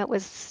that time, it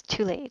was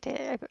too late.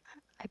 I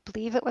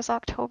believe it was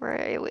October.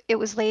 It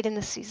was late in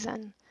the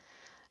season,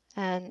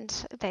 and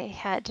they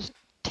had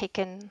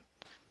taken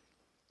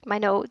my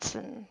notes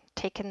and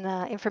taken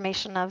the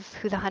information of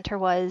who the hunter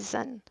was,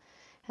 and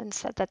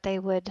said that they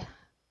would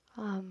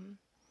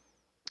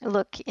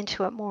look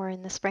into it more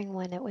in the spring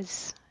when it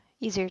was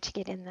easier to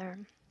get in there.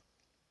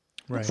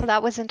 right. So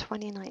that was in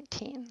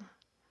 2019.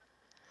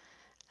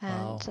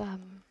 And Wow.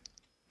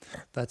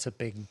 That's a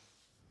big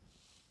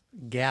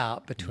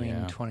gap between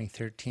Yeah.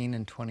 2013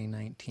 and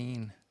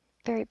 2019.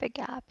 very big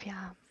gap,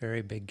 yeah.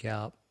 Very big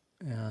gap.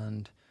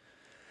 And,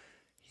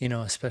 you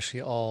know,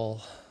 especially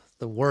all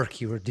the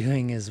work you were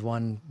doing as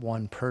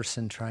one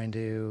person trying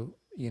to,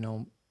 you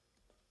know,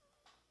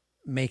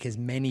 make as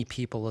many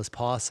people as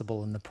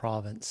possible in the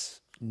province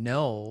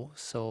know.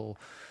 So,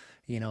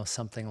 you know,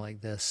 something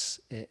like this,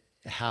 it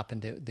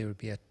happened, there would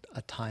be a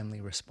timely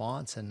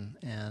response.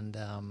 And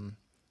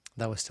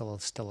that was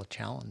still a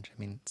challenge. I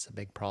mean, it's a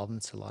big problem.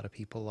 It's a lot of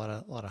people,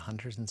 a lot of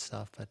hunters and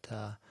stuff. But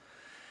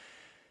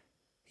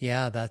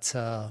yeah, that's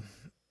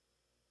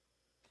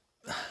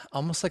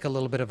almost like a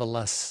little bit of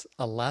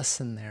a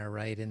lesson there,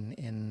 right?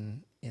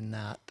 In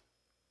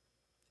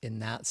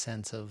that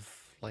sense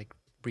of like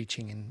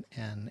reaching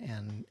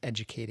and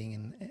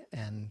educating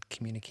and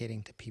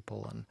communicating to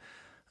people. And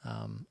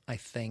I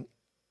think,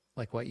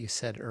 like what you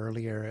said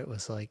earlier, it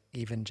was like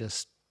even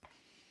just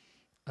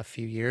a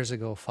few years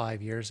ago,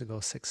 5 years ago,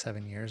 6,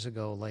 7 years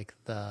ago, like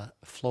the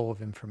flow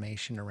of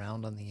information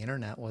around on the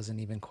internet wasn't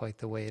even quite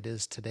the way it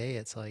is today.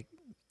 It's like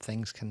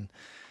things can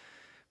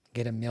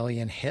get 1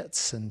 million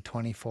hits in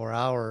 24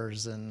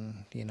 hours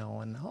and, you know,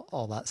 and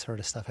all that sort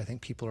of stuff. I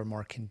think people are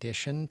more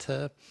conditioned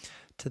to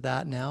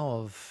that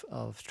now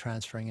of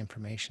transferring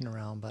information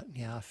around. But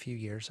yeah, a few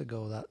years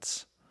ago,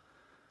 that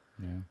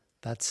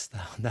was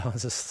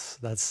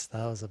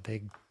a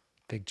big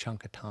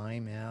chunk of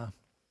time. Yeah.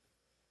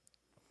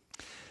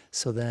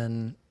 So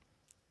then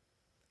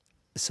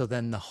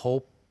the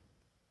hope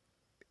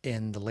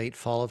in the late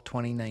fall of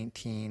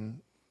 2019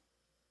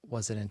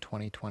 was that in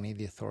 2020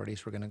 the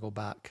authorities were going to go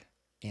back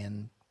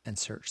in and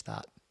search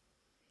that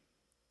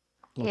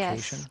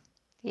location.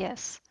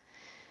 Yes.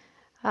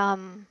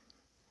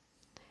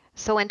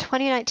 So in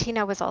 2019,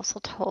 I was also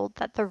told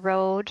that the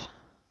road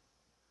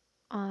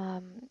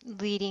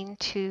leading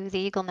to the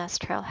Eagle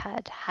Nest Trail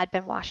had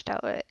been washed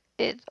out.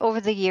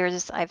 over the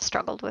years I've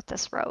struggled with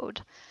this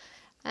road,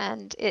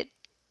 and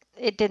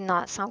it did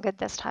not sound good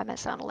this time. It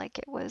sounded like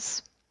it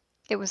was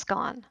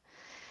gone.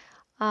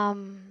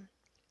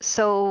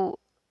 So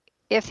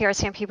if the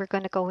RCMP were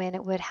going to go in,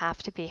 it would have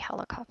to be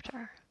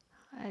helicopter.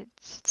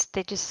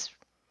 They just,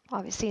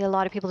 obviously a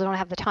lot of people don't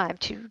have the time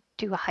to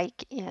do a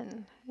hike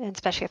in, and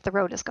especially if the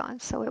road is gone.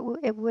 So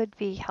it would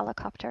be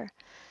helicopter,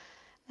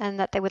 and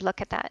that they would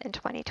look at that in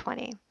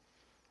 2020.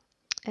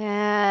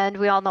 And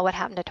we all know what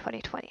happened in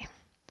 2020.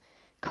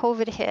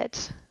 COVID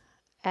hit,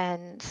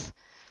 and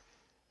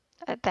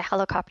the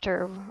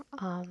helicopter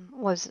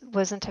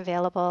wasn't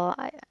available.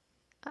 I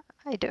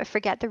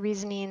forget the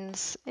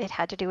reasonings. It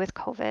had to do with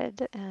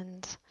COVID,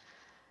 and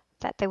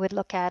that they would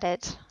look at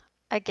it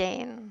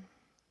again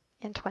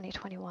in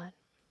 2021.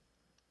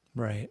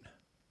 Right.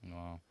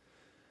 Wow.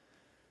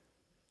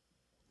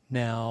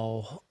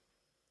 Now,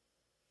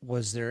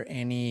 was there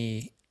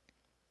any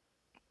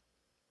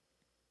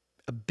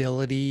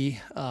ability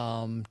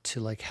to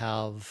like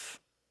have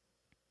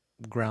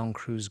ground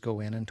crews go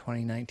in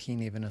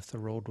 2019, even if the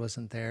road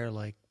wasn't there,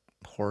 like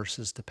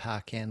horses to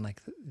pack in?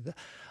 Like,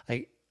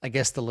 I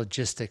guess the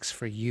logistics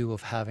for you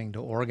of having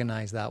to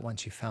organize that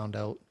once you found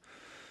out,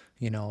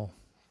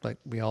 like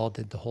we all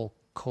did the whole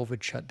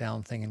COVID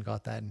shutdown thing and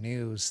got that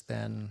news,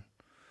 then,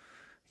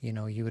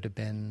 you would have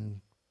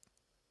been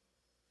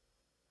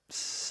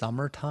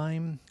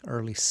summertime,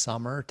 early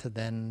summer, to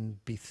then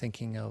be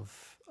thinking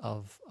of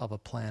a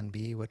plan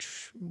B,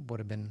 which would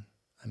have been,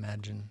 I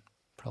imagine,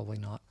 probably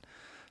not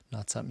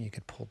something you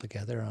could pull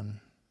together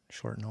on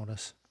short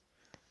notice.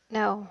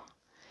 No,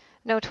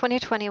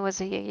 2020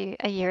 was a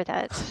year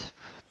that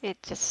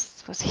it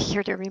just was a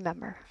year to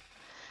remember.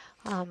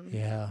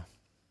 Yeah,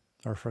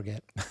 or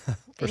forget.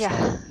 For Yeah.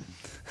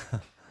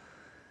 some.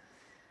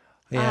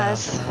 Yeah.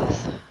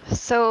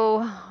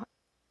 So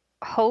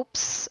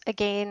hopes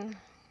again,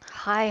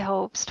 high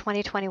hopes.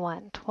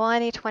 2021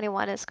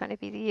 is going to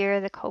be the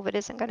year that COVID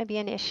isn't going to be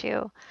an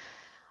issue.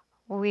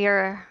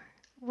 We're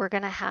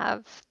going to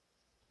have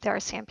the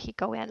RCMP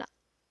go in.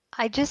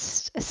 I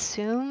just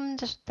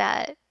assumed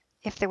that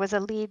if there was a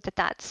lead,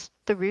 that's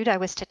the route I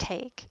was to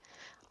take.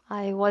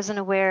 I wasn't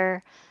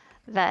aware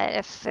that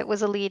if it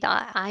was a lead,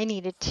 I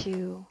needed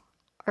to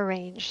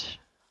arrange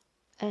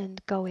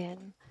and go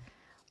in.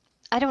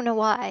 I don't know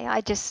why. I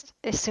just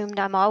assumed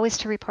I'm always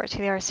to report to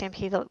the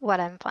RCMP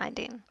what I'm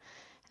finding.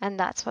 And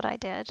that's what I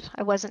did.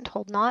 I wasn't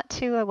told not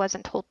to. I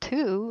wasn't told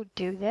to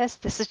do this.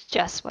 This is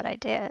just what I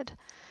did.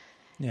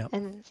 Yeah.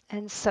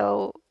 And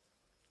so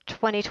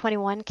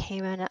 2021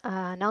 came in.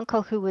 An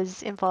uncle who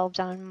was involved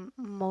on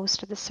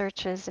most of the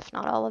searches, if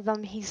not all of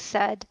them, he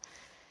said,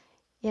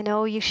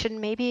 you should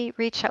maybe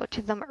reach out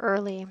to them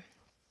early,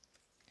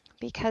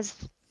 because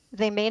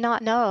they may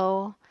not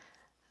know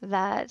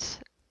that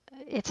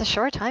it's a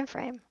short time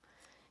frame.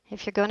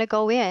 If you're going to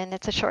go in,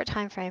 it's a short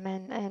time frame,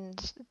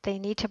 and they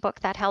need to book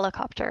that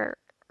helicopter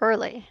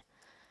early.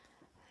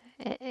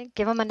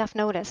 Give them enough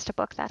notice to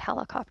book that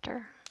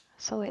helicopter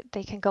so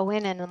they can go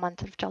in the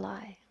month of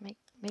July.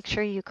 Make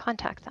sure you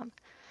contact them.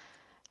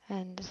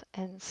 And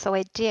so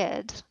I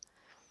did.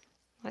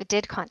 I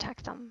did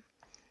contact them.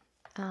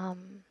 I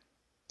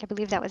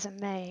believe that was in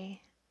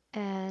May,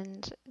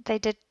 and they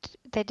did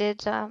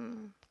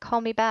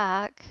call me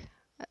back.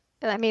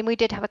 I mean, we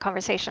did have a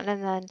conversation,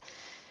 and then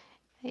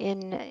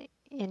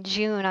in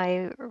June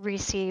I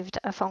received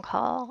a phone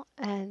call,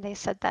 and they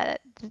said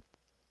that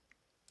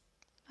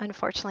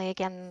unfortunately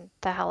again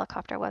the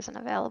helicopter wasn't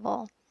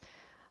available.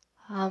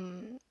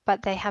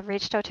 But they have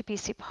reached out to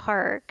BC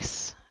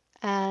Parks,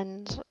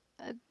 and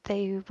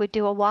they would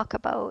do a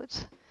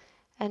walkabout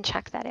and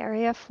check that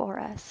area for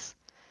us,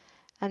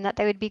 and that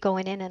they would be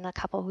going in a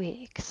couple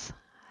weeks.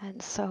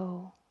 And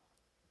so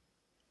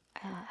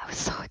I was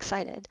so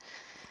excited.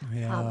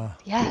 Yeah.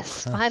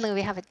 Yes, finally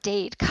we have a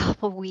date,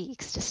 couple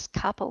weeks.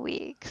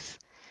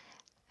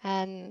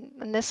 And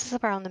this is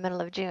around the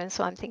middle of June,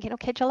 so I'm thinking,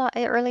 okay,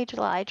 early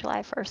July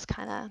 1st,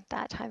 kind of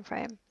that time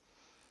frame.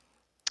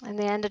 And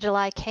the end of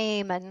July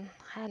came, and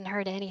I hadn't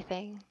heard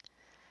anything.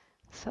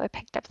 So I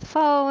picked up the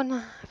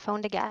phone,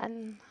 phoned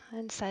again,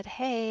 and said,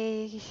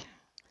 hey,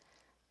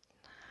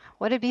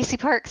 what did BC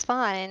Parks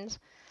find?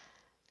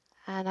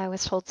 And I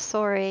was told,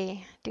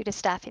 sorry, due to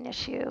staffing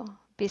issue,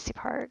 BC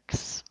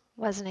Parks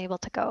wasn't able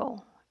to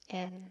go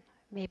in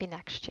maybe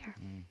next year.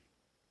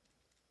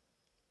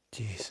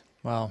 Jeez.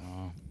 Wow.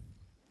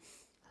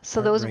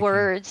 So those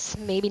words,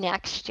 maybe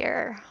next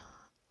year,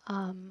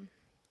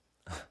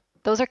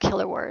 those are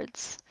killer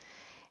words.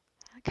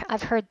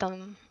 I've heard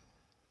them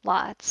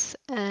lots,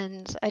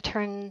 and I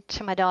turned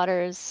to my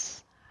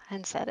daughters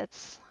and said,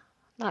 it's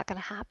not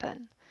going to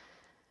happen.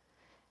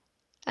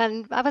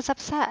 And I was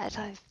upset.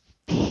 I've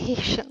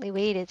patiently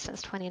waited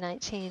since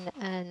 2019,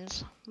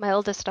 and my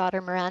oldest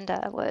daughter,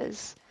 Miranda,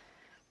 was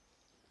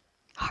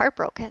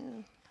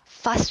heartbroken,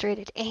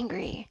 frustrated,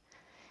 angry.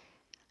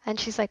 And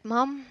she's like,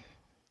 Mom,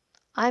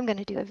 I'm going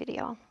to do a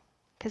video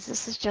because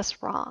this is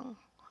just wrong.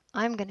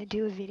 I'm going to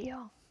do a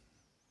video.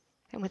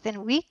 And within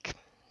a week,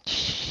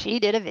 she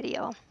did a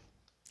video.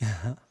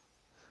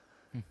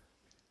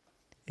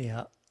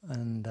 Yeah.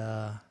 And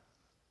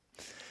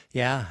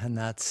yeah, and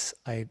that's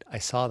I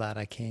saw that.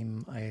 I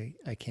came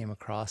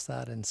across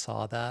that and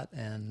saw that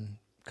and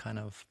kind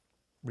of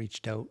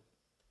reached out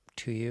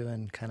to you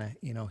and kind of,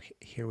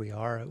 here we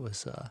are. It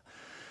was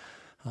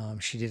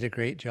she did a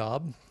great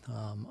job.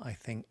 I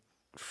think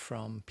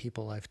from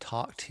people I've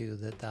talked to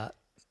that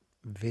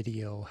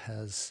video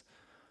has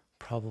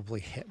probably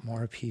hit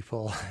more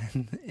people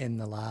in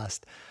the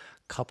last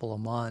couple of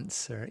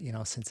months, or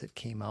since it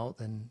came out,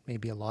 than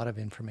maybe a lot of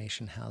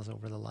information has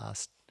over the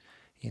last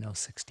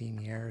 16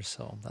 years.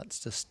 So that's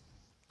just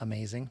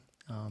amazing.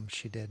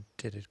 She did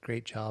a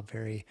great job,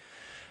 very,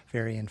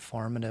 very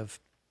informative.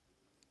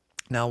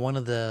 Now, one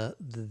of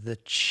the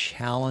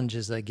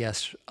challenges, I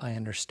guess I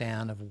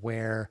understand, of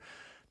where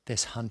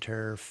this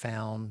hunter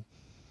found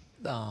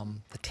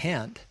the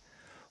tent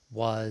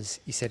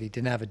was, you said he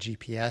didn't have a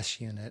GPS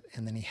unit,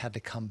 and then he had to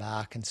come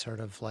back and sort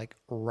of like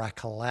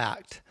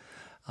recollect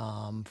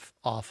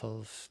off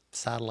of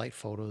satellite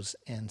photos.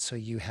 And so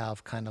you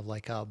have kind of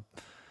like a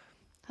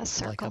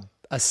circle.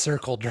 a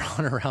circle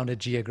drawn around a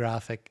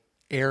geographic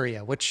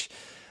area, which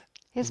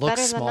It's looks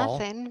better small,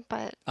 than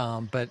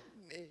nothing, but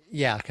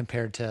yeah,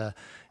 compared to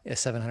a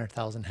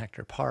 700,000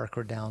 hectare park,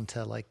 we're down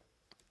to like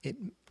it.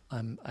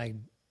 I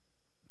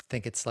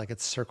think it's like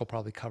its circle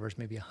probably covers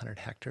maybe 100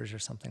 hectares or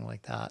something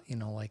like that.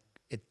 Like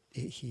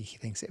he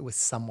thinks it was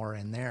somewhere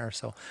in there.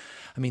 So,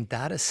 I mean,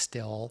 that is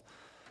still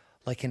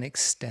like an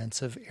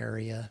extensive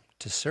area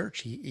to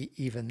search,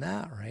 even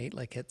that, right?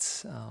 Like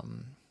it's,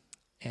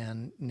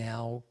 and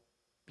now,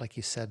 like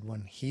you said,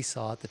 when he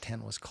saw it, the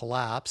tent was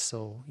collapsed.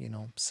 So,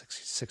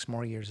 six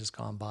more years has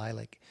gone by,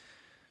 like,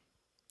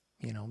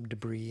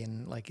 debris,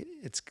 and like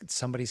it's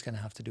somebody's going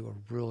to have to do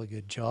a really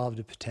good job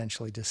to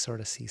potentially just sort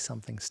of see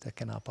something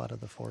sticking up out of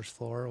the forest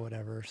floor or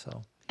whatever.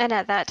 So, and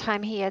at that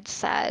time he had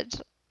said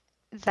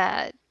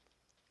that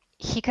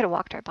he could have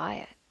walked right by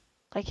it.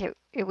 Like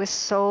it was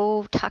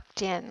so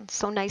tucked in,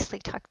 so nicely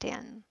tucked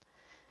in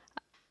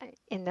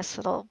this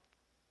little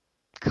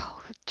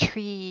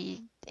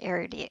tree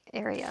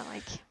area.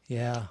 Like,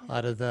 yeah,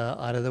 out of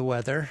the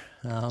weather,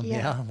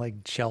 yeah. like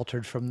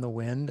sheltered from the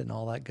wind and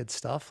all that good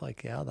stuff.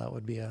 Like, yeah, that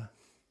would be a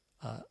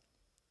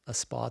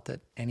spot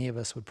that any of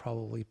us would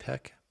probably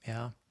pick.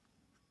 Yeah.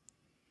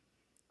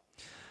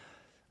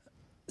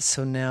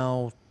 So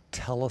now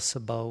tell us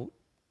about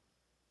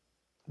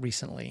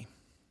recently,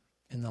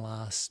 in the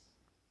last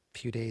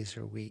few days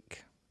or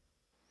week.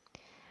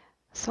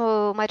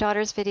 So my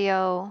daughter's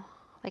video,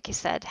 like you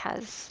said,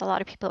 has a lot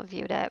of people have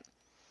viewed it.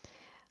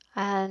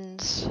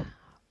 And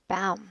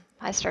bam,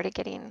 I started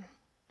getting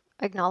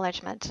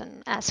acknowledgement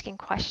and asking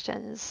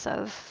questions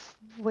of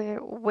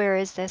where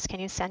is this? Can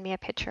you send me a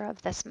picture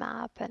of this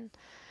map? And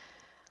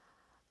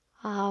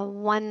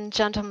one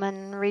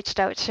gentleman reached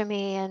out to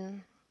me,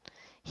 and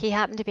he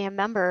happened to be a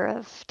member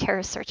of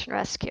Terror Search and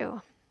Rescue.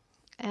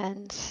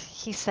 And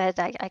he said,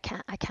 I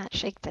can't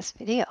shake this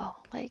video.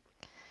 Like,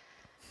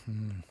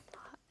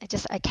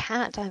 I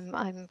can't.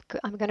 I'm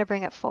going to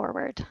bring it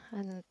forward.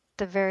 And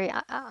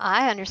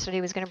I understood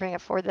he was going to bring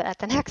it forward at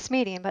the next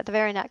meeting, but the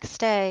very next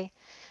day,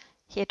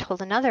 he had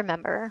told another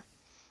member,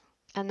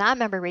 and that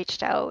member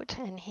reached out,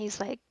 and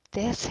he's like,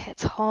 this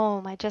hits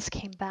home. I just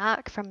came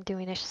back from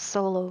doing a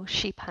solo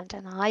sheep hunt,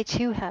 and I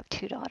too have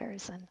 2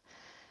 daughters. And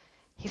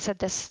he said,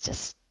 this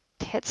just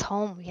hits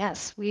home.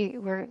 Yes,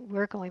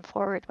 we're going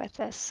forward with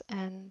this.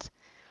 And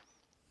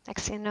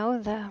next thing you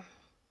know, the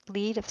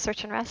lead of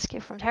search and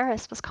rescue from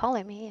Terrace was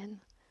calling me and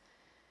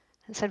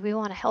said, we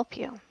want to help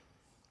you.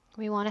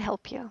 We want to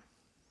help you.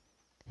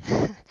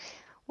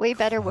 Way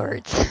better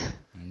words.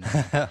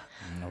 No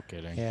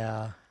kidding.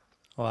 Yeah.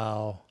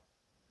 Wow.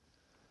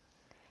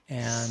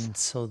 And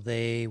so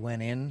they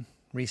went in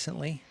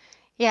recently?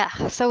 Yeah.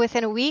 So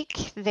within a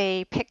week,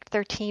 they picked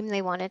their team.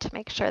 They wanted to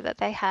make sure that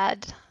they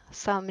had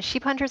some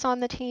sheep hunters on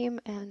the team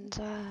and,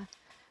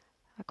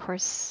 of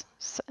course,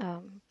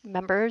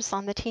 members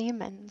on the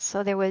team. And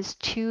so there was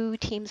 2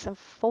 teams of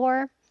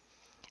 4,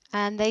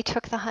 and they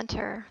took the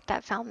hunter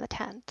that found the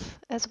tent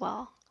as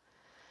well.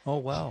 Oh,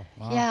 wow.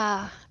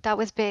 Yeah, that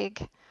was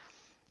big.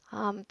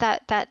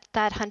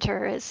 That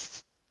hunter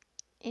is,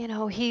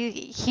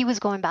 he was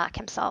going back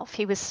himself.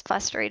 He was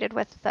frustrated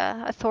with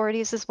the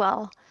authorities as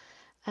well,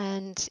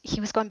 and he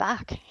was going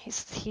back.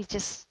 He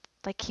just,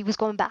 like, he was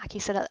going back. He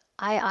said,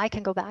 I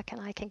can go back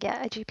and I can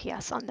get a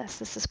GPS on this.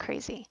 This is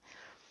crazy.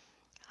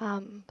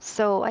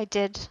 So I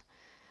did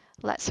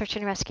let Search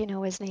and Rescue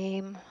know his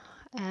name,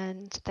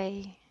 and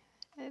they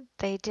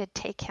did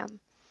take him.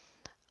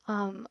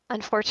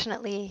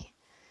 Unfortunately,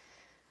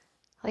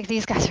 like,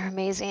 these guys are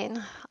amazing.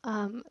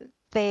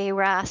 They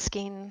were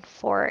asking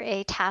for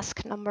a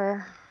task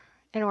number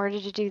in order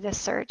to do this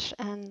search,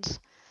 and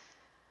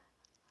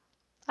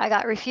I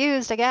got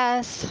refused, I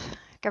guess.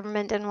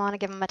 Government didn't want to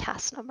give them a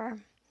task number.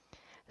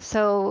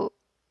 So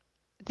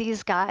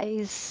these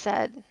guys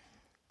said,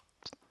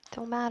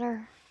 don't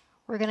matter,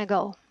 we're going to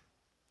go.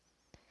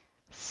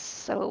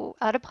 So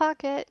out of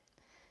pocket,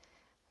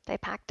 they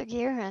packed the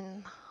gear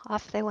and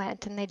off they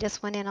went, and they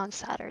just went in on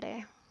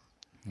Saturday.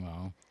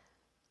 Wow.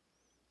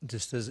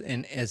 just as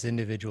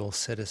individual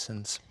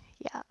citizens.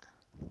 Yeah.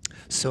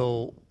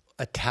 So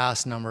a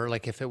task number,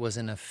 like if it was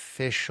an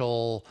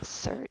official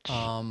Search.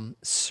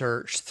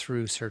 search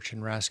through search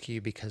and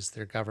rescue because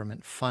they're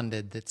government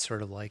funded, that's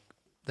sort of like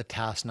the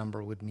task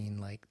number would mean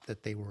like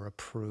that they were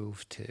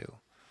approved to.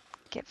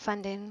 Get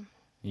funding.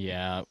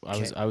 Yeah,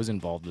 Okay. I was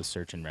involved with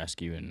search and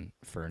rescue in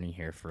Fernie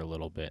here for a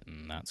little bit,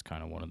 and that's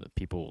kind of one of the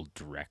people will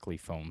directly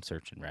phone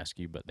search and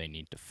rescue, but they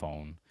need to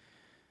phone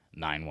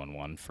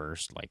 911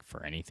 first, like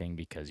for anything,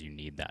 because you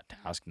need that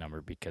task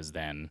number, because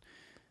then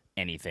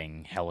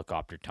anything,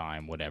 helicopter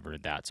time, whatever,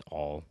 that's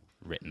all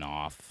written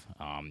off.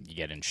 You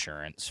get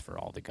insurance for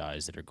all the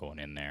guys that are going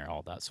in there,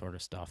 all that sort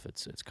of stuff.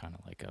 It's kind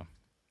of like a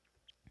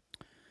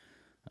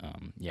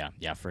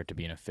for it to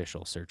be an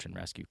official search and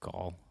rescue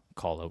call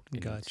out.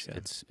 Gotcha.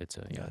 It's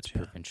Gotcha.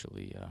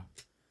 provincially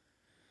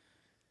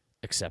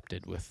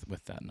accepted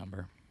with that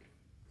number.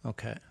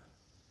 Okay.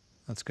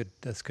 That's good.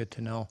 That's good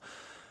to know.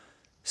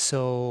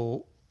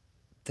 So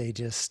they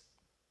just,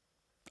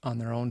 on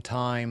their own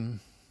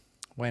time,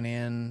 went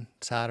in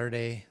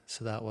Saturday.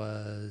 So that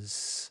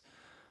was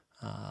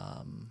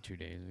 2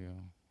 days ago.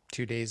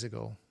 2 days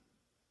ago.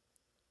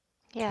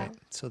 Yeah. Okay.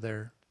 So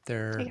they're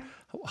Yeah.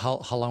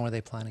 how long were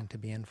they planning to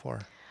be in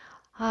for?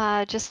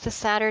 Just the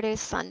Saturday,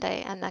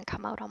 Sunday, and then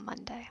come out on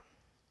Monday.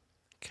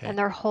 Okay. And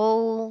their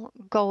whole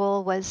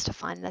goal was to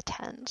find the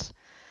tent.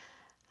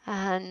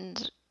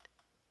 And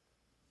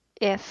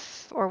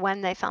if or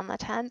when they found the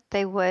tent,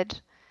 they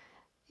would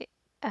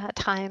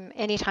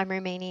any time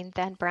remaining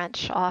then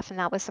branch off, and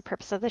that was the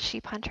purpose of the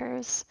sheep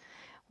hunters,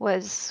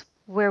 was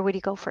where would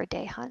he go for a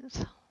day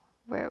hunt?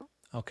 Where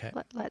Okay.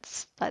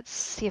 let's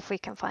see if we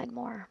can find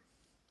more.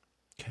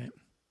 Okay.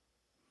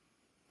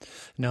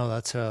 No,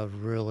 that's a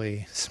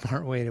really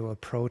smart way to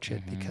approach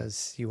it,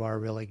 because you are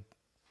really,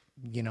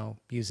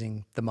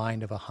 using the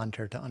mind of a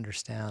hunter to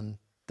understand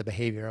the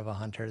behavior of a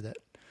hunter that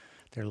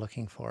they're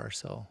looking for.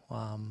 So,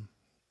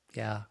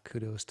 yeah,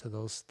 kudos to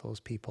those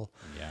people.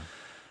 Yeah.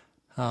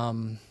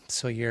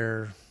 So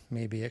you're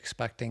maybe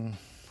expecting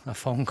a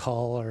phone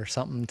call or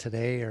something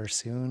today or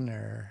soon,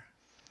 or?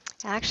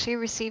 I actually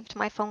received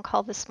my phone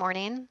call this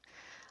morning.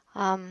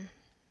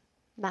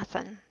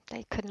 Nothing.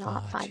 They could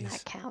not find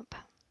that camp.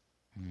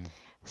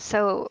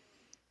 So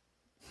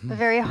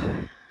very,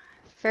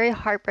 very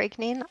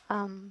heartbreaking.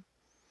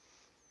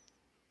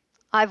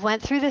 I've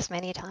went through this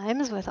many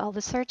times with all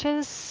the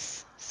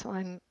searches, so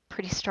I'm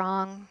pretty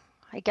strong.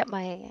 I get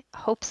my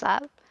hopes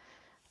up,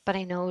 but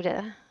I know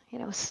to,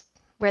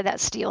 wear that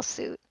steel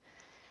suit.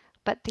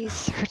 But these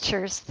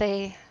searchers,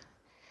 they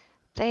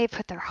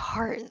put their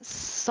heart and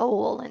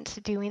soul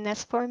into doing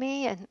this for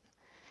me, and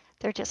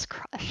they're just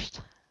crushed.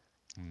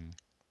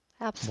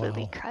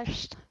 Absolutely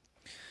crushed.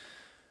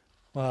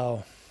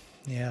 Wow.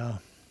 Yeah.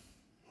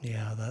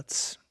 Yeah,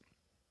 that's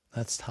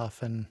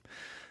tough. And,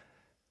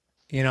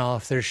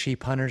 if there's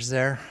sheep hunters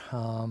there,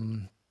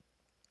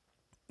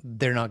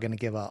 they're not going to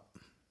give up.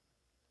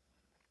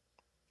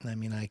 I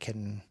mean, I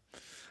can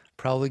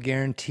probably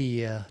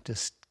guarantee you,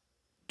 just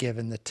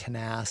given the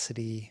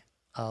tenacity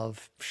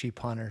of sheep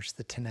hunters,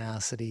 the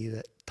tenacity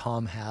that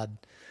Tom had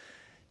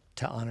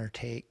to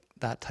undertake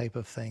that type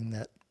of thing,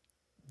 that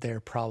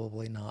they're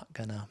probably not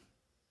going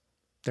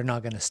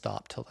to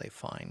stop till they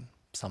find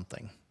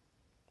something.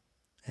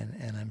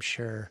 And I'm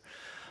sure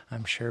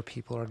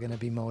people are going to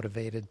be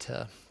motivated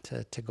to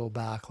go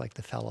back, like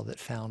the fellow that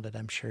found it.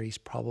 I'm sure he's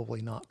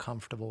probably not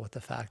comfortable with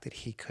the fact that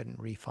he couldn't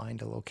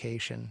re-find a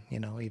location,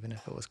 even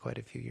if it was quite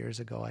a few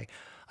years ago.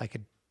 I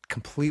could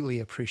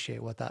completely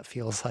appreciate what that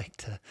feels like,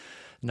 to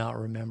not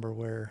remember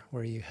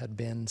where you had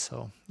been.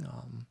 So,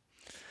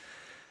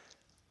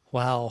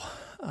 wow.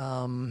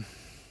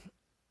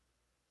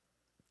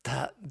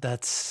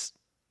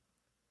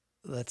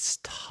 That's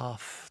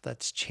tough.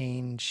 That's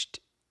changed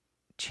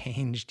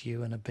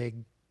you in a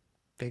big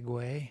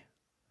way.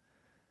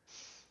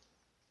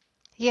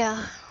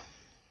 Yeah.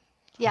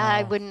 Wow.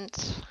 I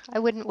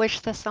wouldn't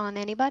wish this on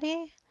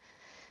anybody.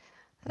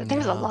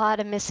 There's a lot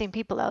of missing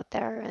people out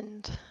there,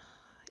 and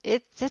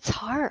it's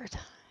hard.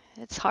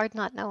 It's hard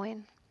not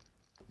knowing.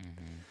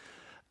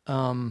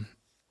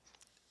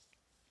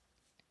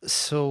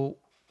 So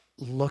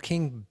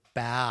looking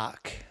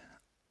back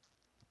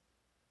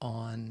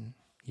on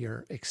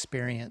your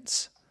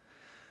experience,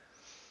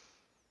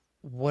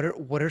 what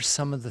are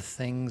some of the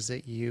things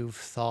that you've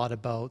thought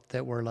about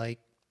that were like,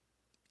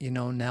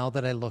 now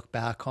that I look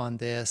back on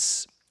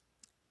this,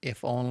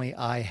 if only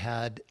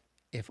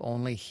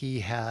he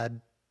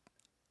had,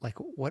 like,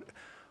 what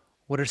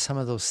are some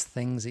of those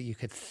things that you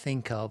could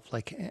think of,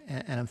 like,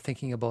 and I'm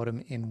thinking about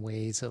them in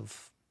ways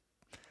of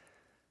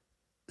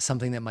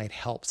something that might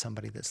help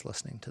somebody that's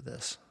listening to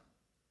this?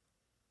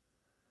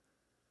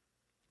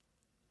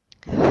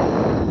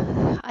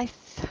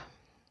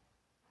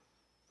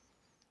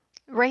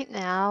 Right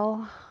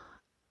now,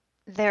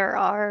 there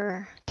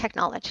are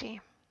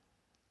technology.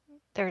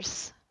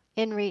 There's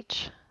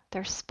InReach,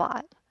 there's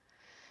Spot.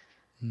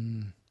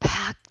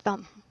 Pack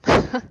them.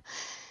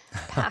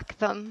 Pack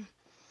them.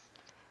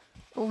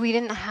 We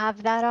didn't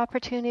have that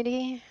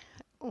opportunity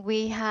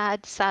we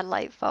had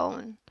satellite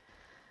phone.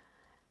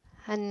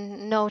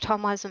 And no,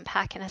 Tom wasn't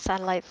packing a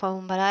satellite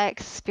phone, but I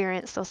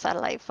experienced those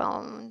satellite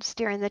phones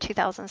during the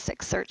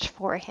 2006 search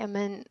for him.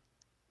 And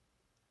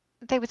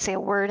they would say a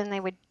word and they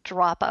would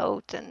drop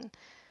out, and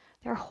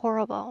they're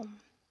horrible.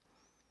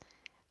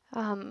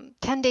 10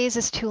 days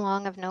is too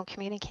long of no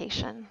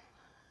communication.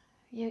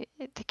 The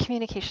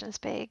communication is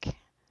big.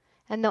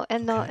 And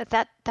Okay.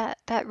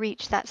 that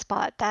reach, that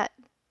spot,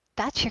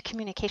 that's your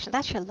communication.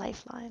 That's your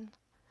lifeline.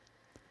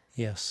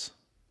 Yes.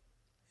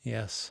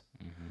 Yes.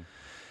 Mm-hmm.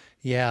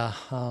 Yeah.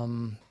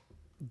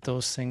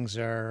 Those things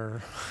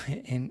are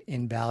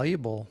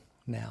invaluable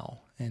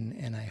now.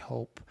 And I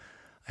hope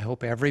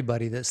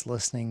everybody that's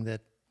listening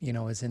that,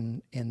 is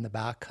in the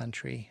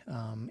backcountry,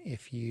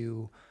 if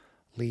you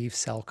leave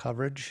cell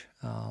coverage,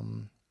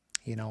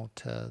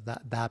 to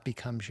that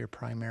becomes your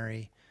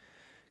primary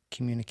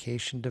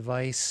communication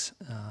device.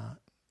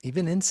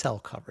 Even in cell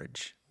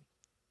coverage,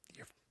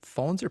 your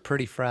phones are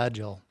pretty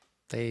fragile.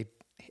 They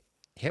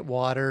hit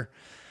water,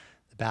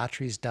 the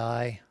batteries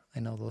die. I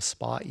know those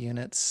spot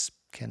units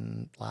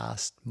can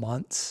last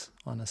months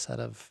on a set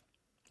of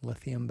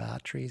lithium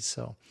batteries.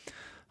 So,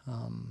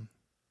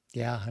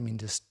 yeah, I mean,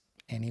 just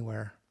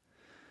anywhere.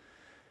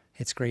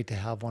 It's great to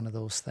have one of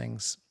those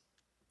things.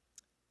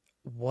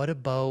 What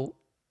about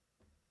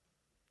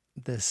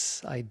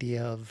this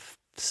idea of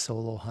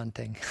solo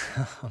hunting?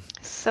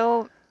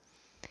 So,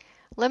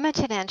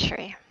 limited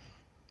entry.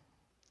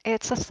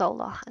 It's a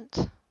solo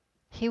hunt.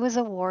 He was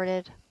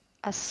awarded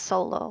a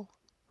solo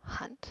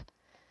hunt.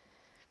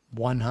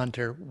 One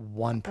hunter,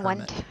 one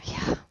permit.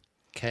 Yeah.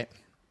 Okay.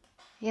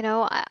 You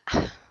know,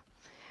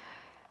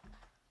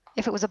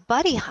 if it was a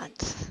buddy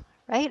hunt,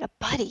 right? A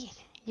buddy,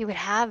 you would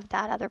have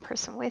that other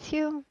person with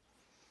you.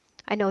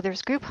 I know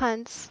there's group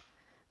hunts,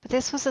 but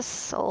this was a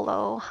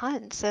solo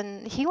hunt,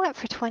 and he went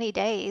for 20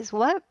 days.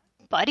 What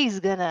buddy's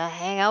gonna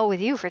hang out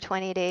with you for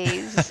 20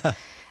 days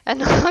and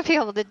not be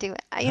able to do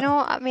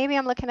it? Maybe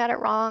I'm looking at it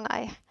wrong.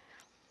 I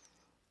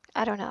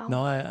don't know.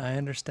 No, I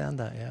understand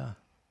that. Yeah.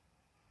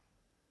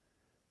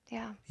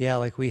 Yeah. Yeah,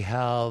 like we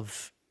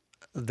have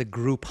the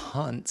group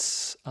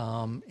hunts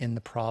in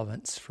the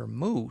province for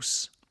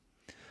moose,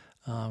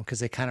 because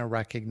they kind of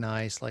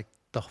recognize like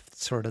the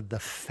sort of the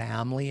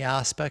family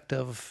aspect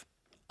of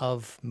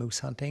moose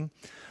hunting.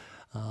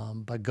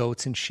 But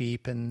goats and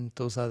sheep and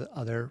those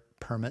other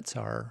permits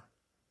are,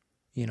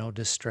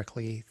 just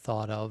strictly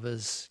thought of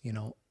as,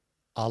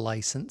 a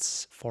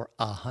license for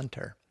a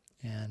hunter.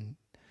 And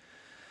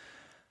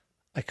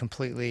I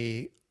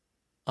completely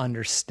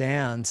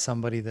understand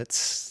somebody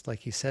that's,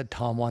 like you said,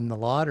 Tom won the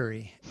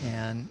lottery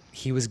and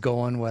he was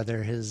going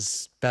whether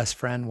his best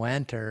friend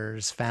went or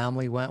his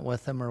family went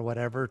with him or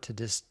whatever to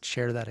just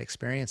share that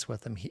experience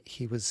with him.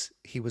 He was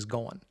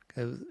going.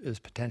 It was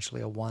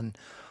potentially a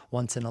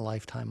once in a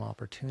lifetime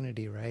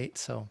opportunity, right?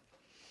 So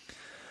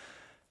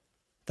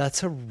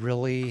that's a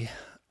really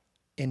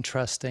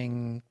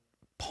interesting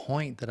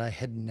point that I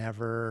had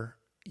never,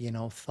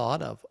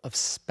 thought of,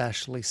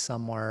 especially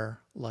somewhere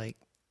like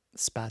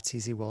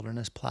Spatsizi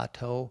Wilderness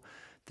Plateau.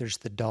 There's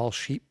the Doll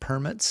Sheep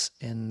permits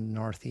in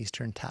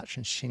northeastern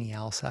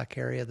Tatchin-Shinny-Alsac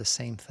area, the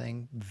same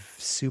thing,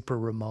 super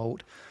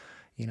remote,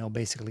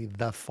 basically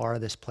the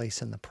farthest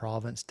place in the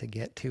province to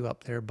get to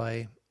up there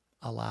by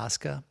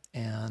Alaska.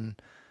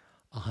 And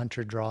a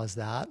hunter draws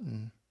that.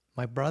 And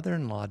my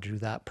brother-in-law drew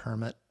that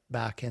permit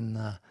back in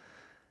the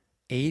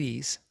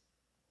 80s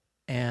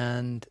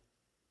and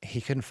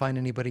he couldn't find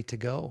anybody to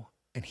go.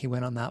 And he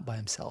went on that by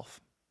himself.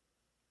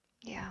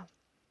 Yeah.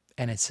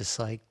 And it's just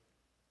like,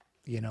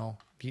 you know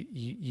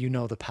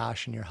the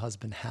passion your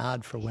husband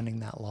had for winning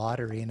that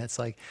lottery. And it's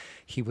like,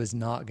 he was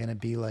not going to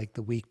be like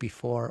the week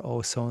before,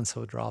 oh,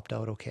 so-and-so dropped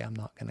out. Okay, I'm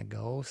not going to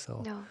go.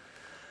 So, No.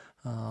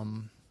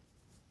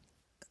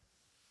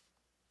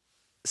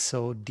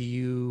 So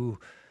you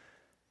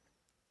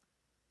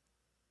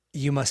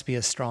must be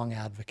a strong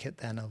advocate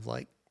then of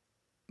like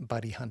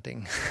buddy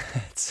hunting.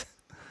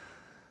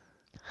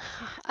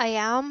 I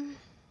am.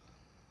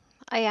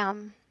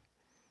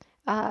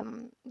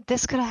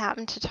 This could have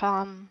happened to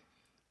Tom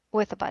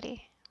with a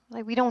buddy.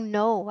 Like, we don't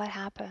know what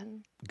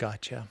happened.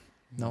 Gotcha.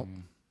 Nope.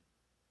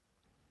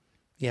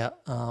 Yeah,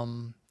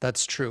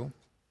 that's true.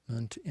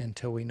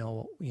 Until we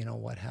know,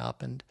 what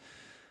happened.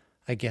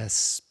 I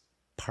guess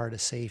part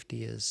of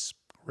safety is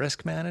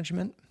risk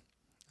management.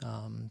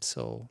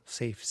 So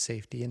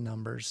safety in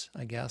numbers,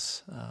 I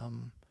guess.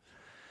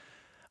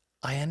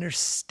 I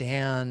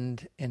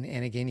understand, and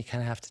again, you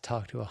kind of have to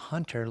talk to a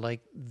hunter.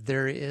 Like,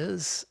 there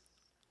is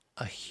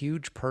a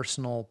huge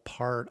personal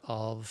part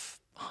of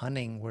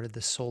hunting where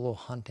the solo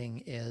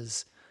hunting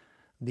is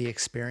the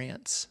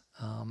experience.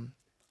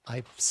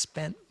 I've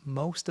spent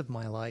most of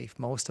my life,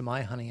 most of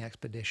my hunting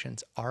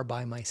expeditions are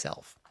by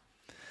myself.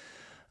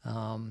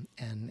 And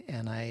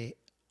I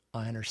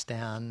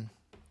understand,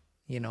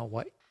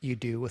 what you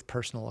do with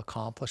personal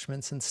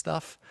accomplishments and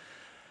stuff.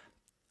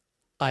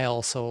 I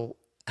also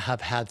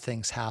have had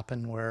things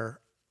happen where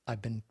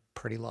I've been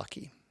pretty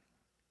lucky.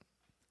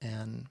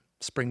 And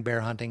spring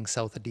bear hunting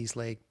south of Dease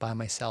Lake by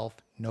myself,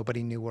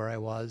 nobody knew where I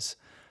was.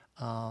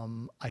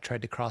 I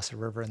tried to cross a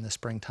river in the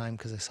springtime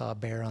because I saw a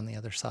bear on the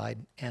other side,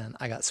 and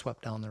I got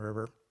swept down the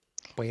river.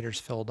 Waders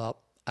filled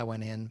up. I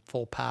went in,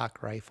 full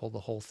pack, rifle, the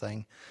whole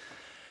thing.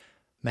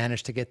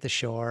 Managed to get the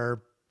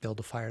shore, build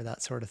a fire,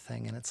 that sort of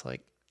thing. And it's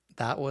like,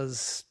 that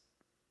was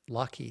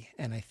lucky.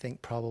 And I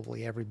think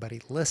probably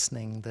everybody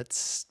listening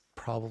that's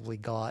probably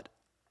got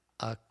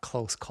a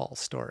close call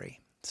story.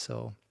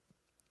 So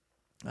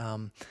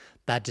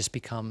that just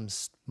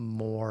becomes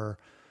more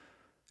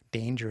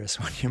dangerous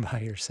when you're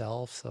by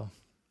yourself. So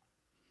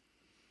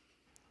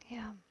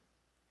yeah.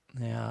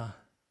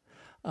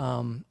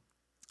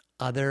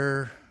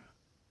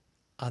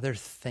 Other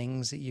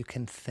things that you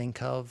can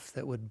think of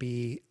that would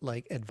be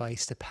like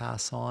advice to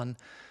pass on?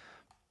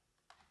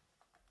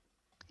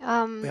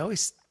 We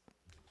always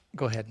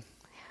go ahead.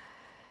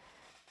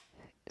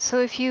 So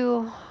if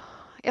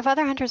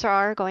other hunters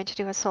are going to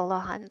do a solo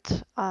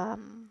hunt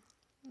on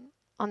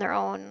their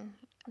own,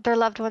 their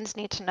loved ones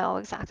need to know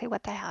exactly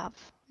what they have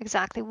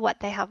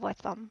with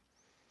them.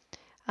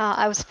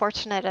 I was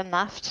fortunate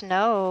enough to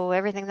know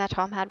everything that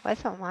Tom had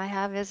with him. I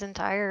have his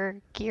entire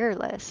gear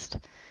list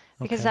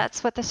because Okay.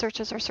 that's what the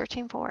searchers are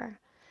searching for,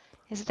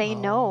 is they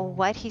know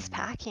what he's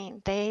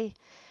packing.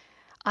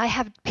 I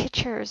have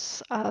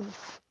pictures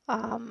of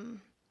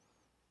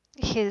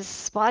his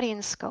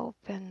spotting scope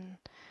and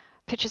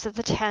pictures of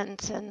the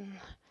tent and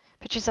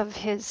pictures of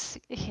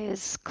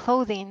his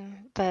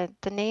clothing, the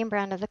name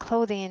brand of the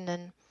clothing,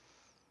 and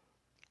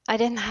I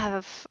didn't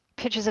have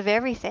pictures of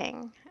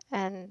everything.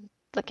 And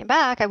looking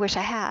back, I wish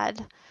I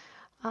had.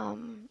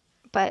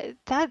 But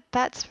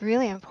that's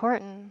really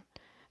important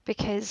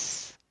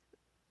because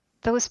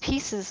those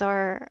pieces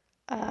are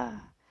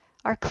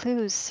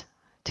clues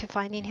to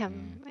finding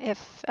him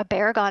if a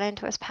bear got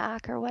into his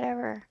pack or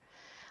whatever.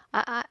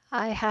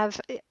 I have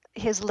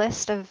his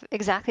list of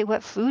exactly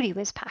what food he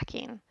was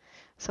packing.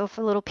 So if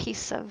a little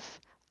piece of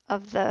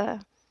the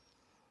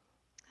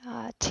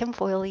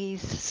tinfoil-y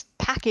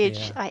package,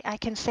 Yeah. I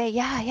can say,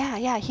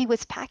 yeah, he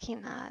was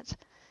packing that.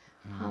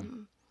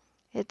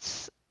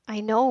 I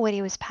know what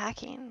he was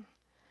packing.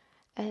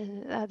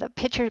 And the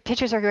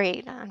pictures are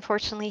great.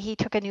 Unfortunately, he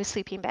took a new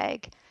sleeping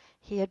bag.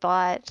 He had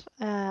bought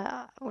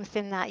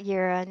within that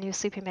year a new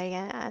sleeping bag,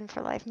 and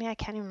for life of me, I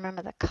can't even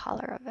remember the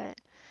color of it.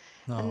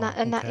 And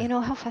that, you Okay. know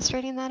how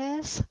frustrating that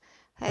is?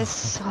 That is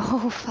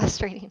so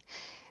frustrating.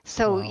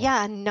 So Wow.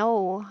 yeah,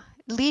 no,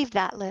 leave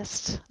that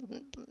list.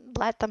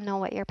 Let them know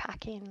what you're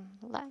packing.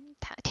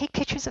 Take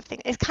pictures of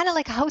things. It's kind of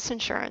like house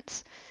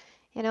insurance.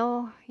 You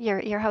know,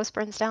 your house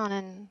burns down,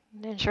 and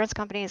the insurance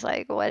company is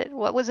like,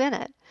 what was in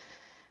it?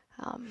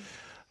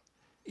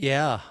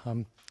 Yeah.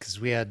 Because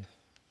we had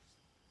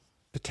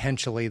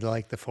potentially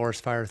like the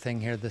forest fire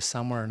thing here this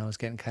summer, and I was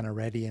getting kind of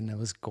ready, and I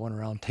was going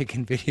around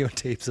taking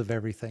videotapes of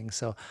everything.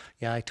 So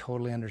yeah, I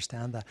totally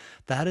understand that.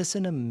 That is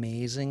an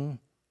amazing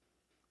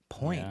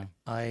point. Yeah.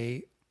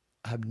 I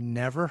have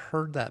never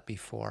heard that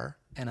before,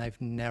 and I've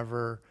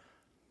never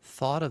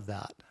thought of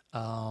that.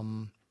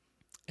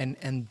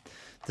 And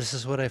this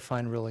is what I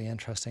find really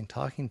interesting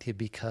talking to you,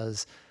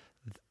 because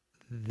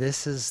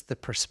this is the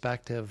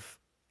perspective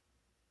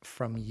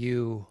from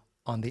you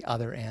on the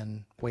other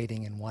end,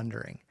 waiting and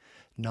wondering,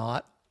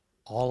 not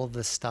all of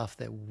the stuff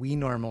that we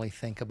normally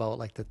think about,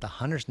 like that the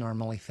hunters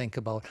normally think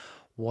about.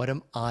 What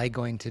am I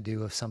going to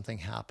do if something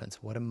happens?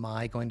 What am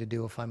I going to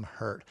do if I'm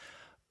hurt?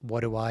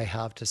 What do I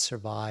have to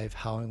survive?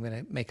 How I'm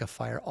going to make a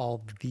fire?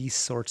 All these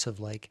sorts of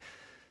like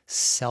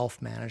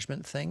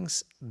self-management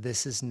things.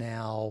 This is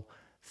now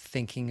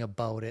thinking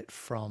about it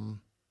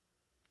from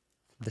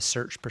the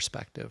search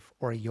perspective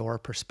or your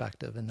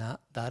perspective, and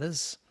that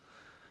is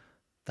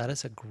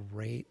a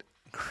great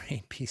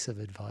piece of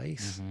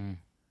advice.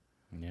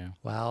 Yeah.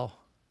 Wow.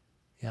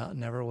 Yeah,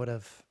 never would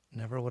have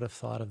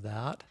thought of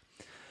that.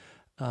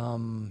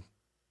 The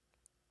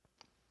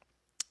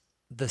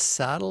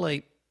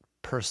satellite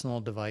personal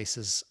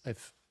devices,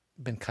 I've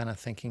been kind of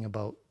thinking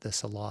about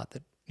this a lot,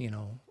 that,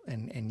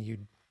 and you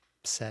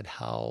said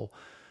how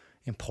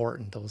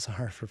important those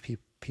are for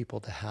people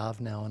to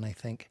have now. And I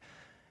think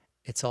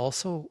it's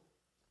also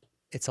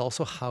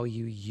how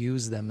you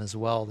use them as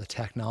well. The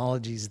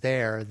technology's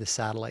there, the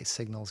satellite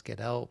signals get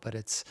out, but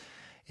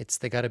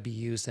they got to be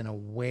used in a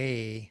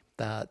way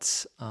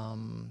that's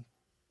going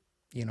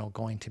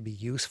to be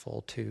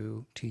useful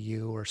to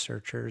you or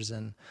searchers.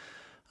 And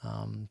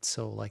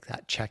so like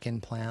that check-in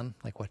plan,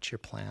 like what's your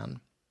plan?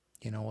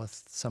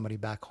 With somebody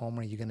back home,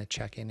 are you going to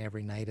check in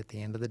every night at the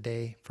end of the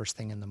day, first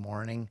thing in the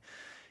morning?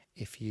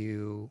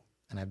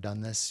 And I've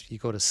done this, if you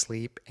go to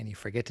sleep and you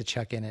forget to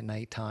check in at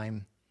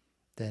nighttime,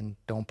 then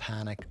don't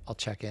panic. I'll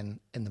check in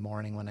the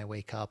morning when I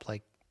wake up.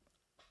 Like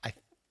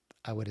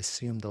I would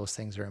assume those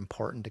things are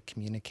important to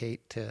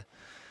communicate to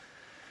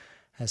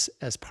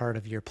as part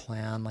of your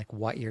plan, like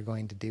what you're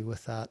going to do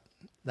with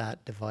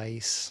that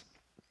device.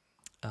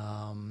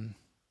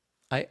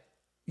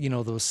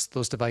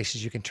 Those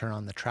devices, you can turn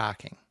on the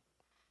tracking.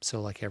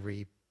 So like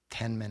every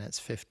 10 minutes,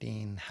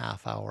 15,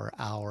 half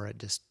hour, it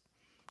just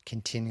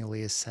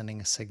continually is sending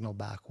a signal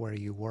back where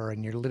you were,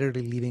 and you're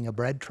literally leaving a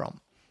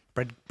breadcrumb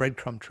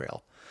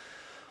trail.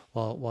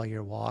 while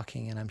you're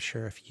walking. And I'm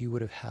sure if you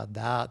would have had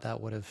that,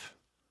 that would have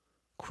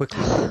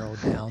quickly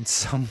narrowed down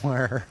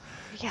somewhere.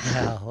 Yeah.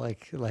 Yeah,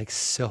 like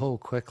so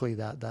quickly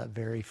that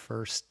very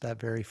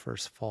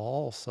first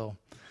fall. So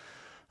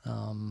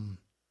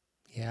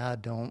yeah,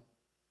 don't,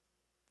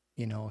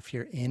 if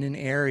you're in an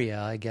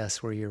area, I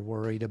guess, where you're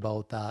worried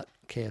about that,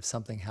 okay, if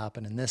something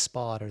happened in this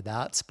spot or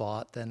that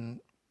spot, then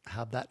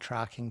have that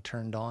tracking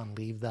turned on.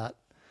 Leave that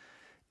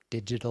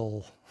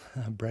digital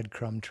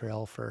breadcrumb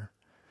trail for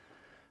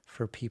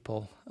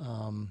people.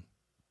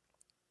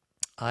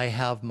 I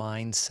have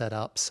mine set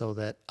up so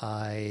that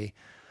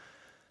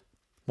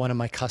one of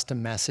my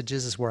custom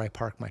messages is where I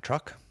park my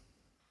truck.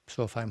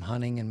 So if I'm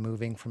hunting and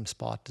moving from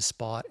spot to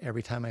spot,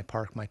 every time I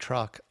park my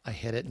truck, I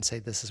hit it and say,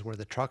 this is where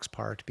the truck's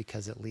parked,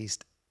 because at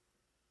least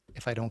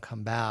if I don't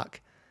come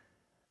back,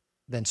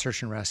 then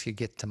search and rescue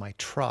get to my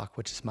truck,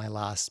 which is my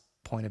last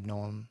point of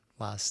known,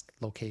 last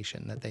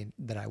location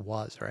that I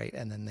was, right?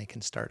 And then they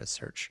can start a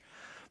search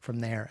from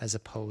there, as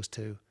opposed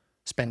to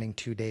spending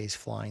 2 days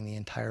flying the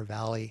entire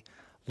valley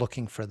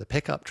looking for the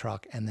pickup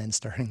truck and then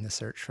starting the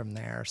search from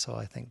there. So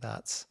I think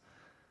that's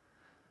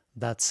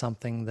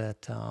something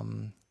that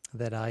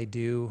that I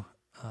do.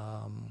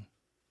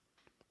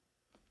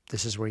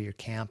 This is where you're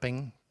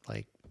camping,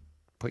 like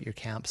put your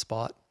camp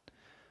spot.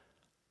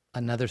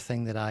 Another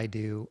thing that I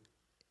do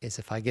is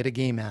if I get a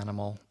game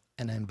animal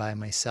and I'm by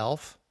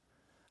myself,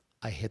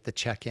 I hit the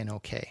check-in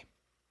okay.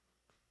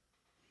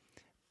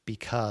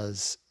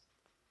 Because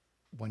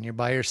when you're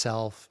by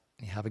yourself,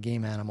 you have a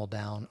game animal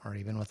down, or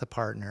even with a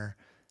partner,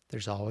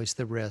 there's always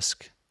the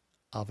risk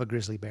of a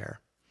grizzly bear.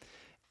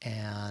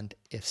 And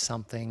if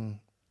something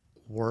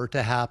were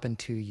to happen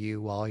to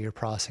you while you're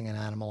processing an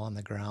animal on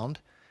the ground,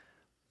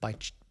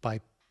 by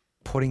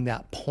putting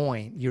that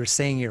point, you're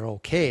saying you're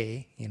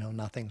okay,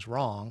 nothing's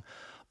wrong,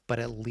 but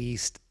at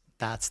least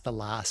that's the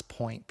last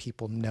point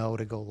people know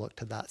to go look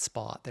to that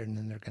spot there, and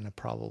then they're going to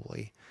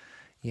probably,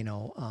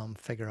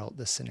 figure out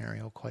the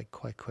scenario quite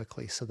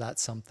quickly. So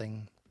that's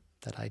something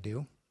that I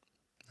do.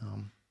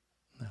 And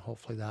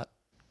hopefully that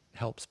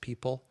helps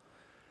people.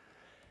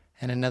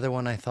 And another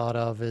one I thought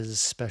of is,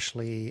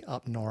 especially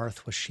up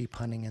north with sheep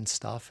hunting and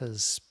stuff,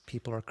 is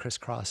people are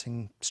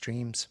crisscrossing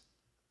streams.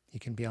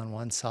 You can be on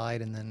one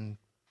side and then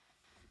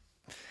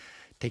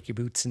take your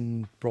boots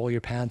and roll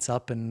your pants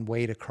up and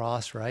wade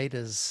across, right?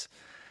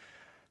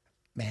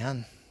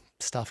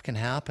 Stuff can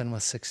happen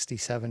with 60,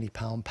 70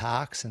 pound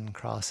packs and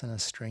crossing a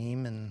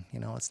stream. And,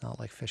 it's not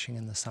like fishing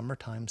in the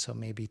summertime. So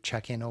maybe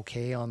check in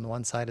okay on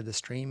one side of the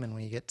stream, and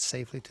when you get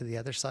safely to the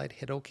other side,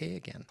 hit okay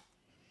again.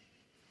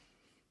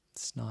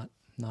 It's not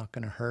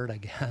going to hurt, I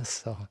guess.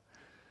 So,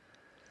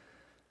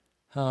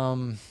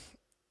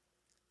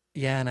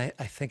 yeah. And I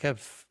think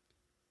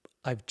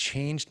I've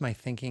changed my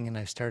thinking, and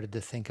I've started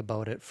to think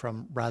about it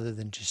from, rather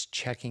than just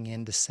checking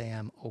in to say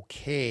I'm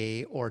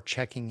okay, or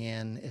checking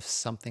in if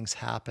something's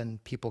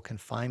happened, people can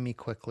find me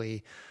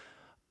quickly.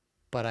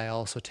 But I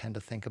also tend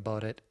to think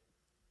about it,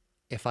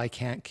 if I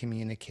can't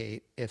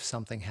communicate, if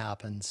something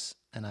happens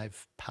and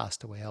I've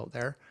passed away out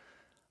there,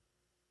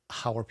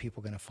 how are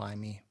people going to find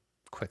me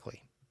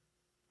quickly?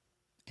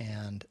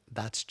 And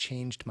that's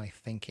changed my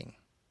thinking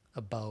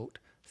about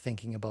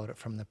it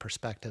from the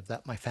perspective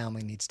that my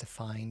family needs to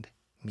find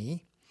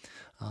me,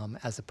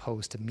 as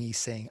opposed to me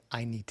saying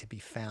I need to be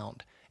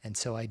found. And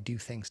so I do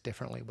things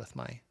differently with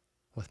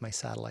my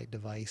satellite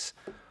device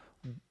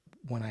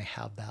when I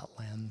have that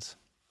lens.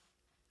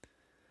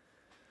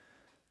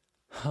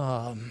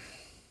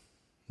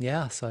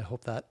 Yeah, so I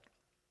hope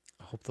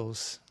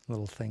those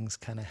little things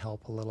kind of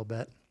help a little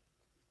bit.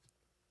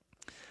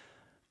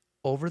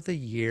 Over the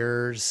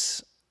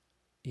years,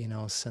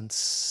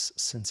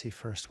 since he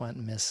first went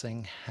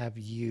missing, have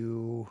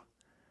you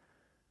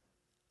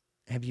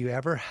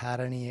ever had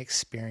any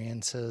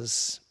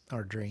experiences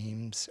or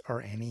dreams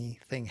or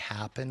anything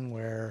happen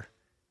where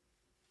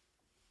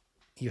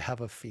you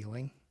have a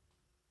feeling?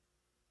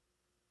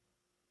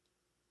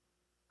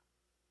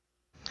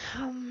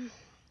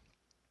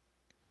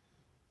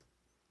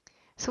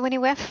 So when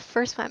he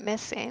first went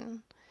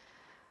missing,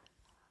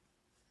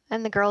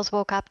 and the girls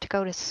woke up to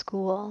go to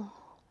school,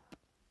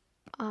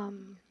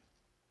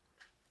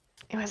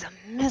 it was a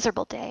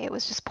miserable day. It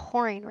was just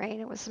pouring rain.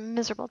 It was a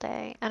miserable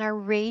day. And our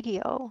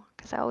radio,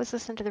 because I always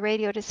listen to the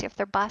radio to see if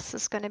their bus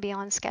is going to be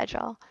on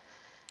schedule,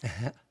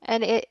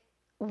 and it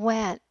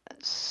went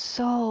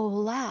so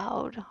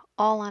loud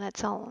all on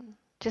its own,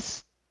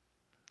 just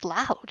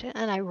loud.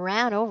 And I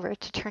ran over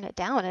to turn it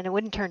down, and it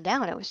wouldn't turn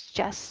down. It was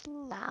just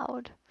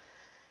loud.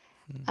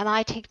 And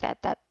I take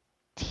that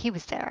he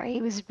was there.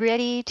 He was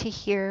ready to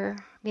hear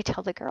me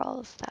tell the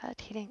girls that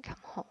he didn't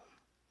come home.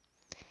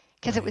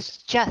 Because It was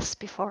just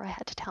before I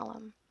had to tell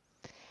him.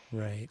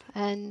 Right.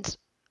 And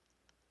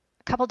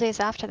a couple days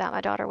after that,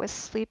 my daughter was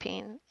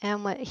sleeping,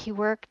 and he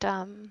worked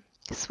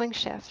swing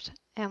shift.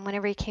 And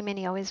whenever he came in,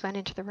 he always went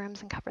into the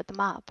rooms and covered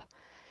them up.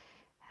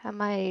 And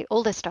my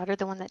oldest daughter,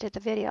 the one that did the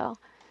video,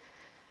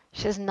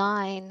 she's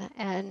 9,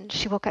 and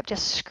she woke up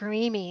just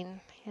screaming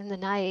in the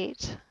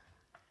night.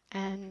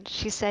 And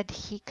she said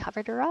he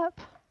covered her up.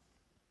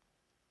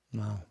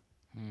 Wow.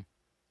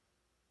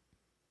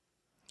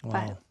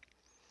 Wow.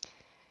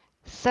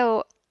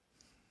 So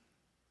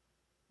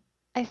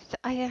I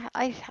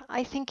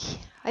think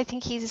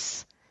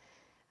he's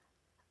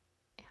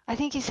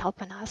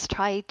helping us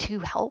try to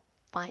help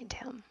find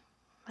him,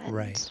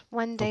 Right. and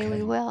one day we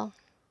Okay. will.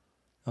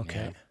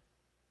 Okay.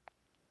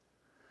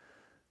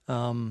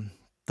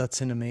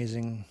 That's an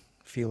amazing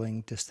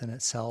feeling just in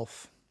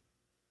itself.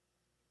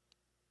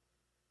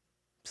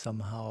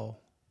 Somehow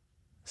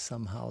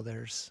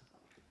there's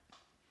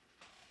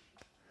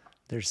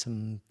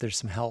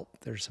some help,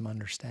 there's some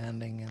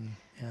understanding,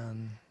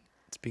 and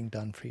it's being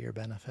done for your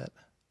benefit.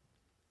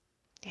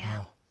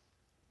 Yeah.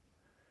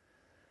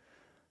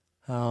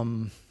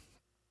 Wow.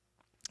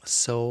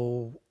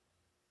 So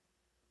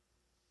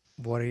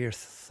what are your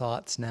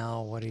thoughts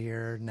now? What are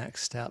your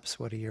next steps?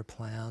 What are your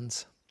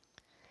plans?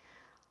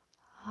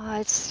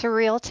 It's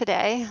surreal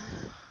today,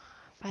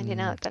 finding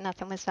out that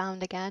nothing was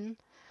found again.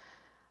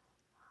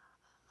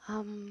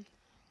 We're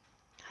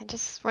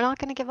not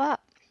going to give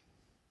up.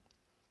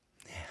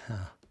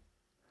 Yeah.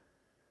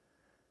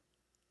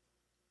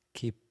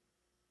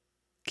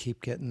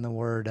 Keep getting the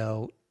word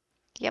out.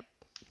 Yep.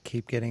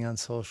 Keep getting on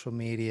social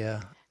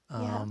media.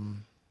 Yeah.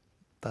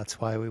 That's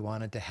why we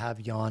wanted to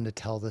have you on to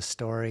tell this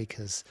story,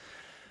 because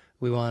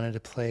we wanted to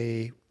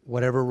play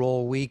whatever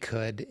role we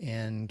could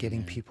in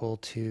getting people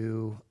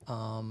to,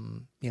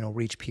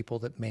 reach people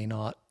that may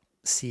not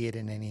see it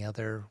in any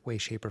other way,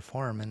 shape, or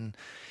form. And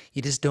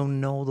you just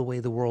don't know the way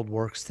the world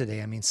works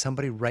today. I mean,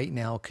 somebody right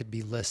now could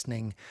be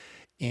listening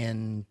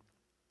in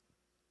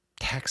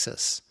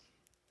Texas,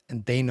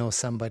 and they know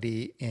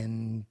somebody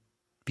in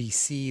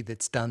BC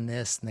that's done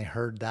this, and they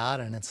heard that,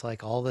 and it's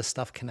like all this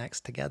stuff connects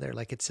together.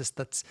 Like, it's just,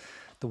 that's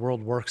the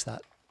world works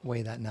that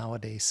way that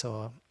nowadays.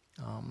 So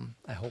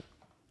I hope,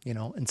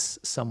 in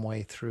some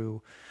way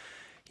through,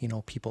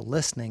 people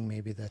listening,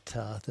 maybe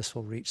that this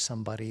will reach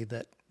somebody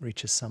that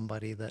reaches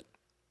somebody that,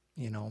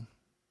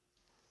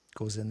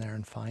 goes in there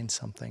and finds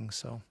something.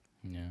 So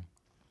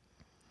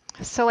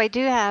So I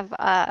do have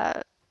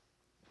a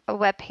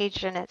web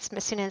page, and it's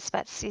Missing in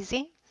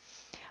Spetsizi.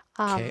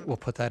 okay, we'll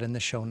put that in the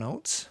show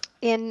notes.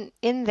 In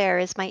there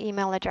is my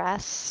email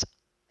address.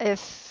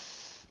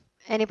 If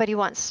anybody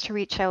wants to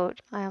reach out,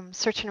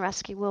 Search and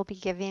Rescue will be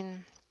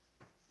giving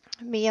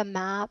me a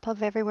map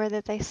of everywhere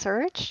that they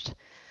searched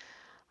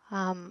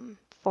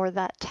for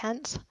that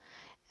tent.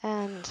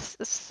 And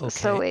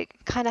so it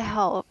kind of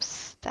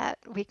helps that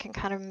we can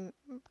kind of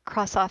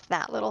cross off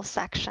that little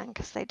section,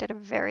 because they did a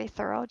very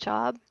thorough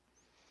job.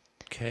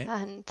 Okay.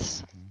 And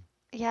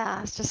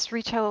yeah, just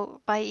reach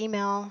out by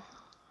email.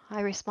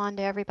 I respond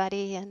to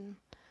everybody, and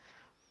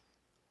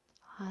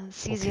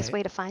it's the easiest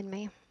way to find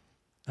me.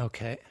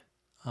 Okay.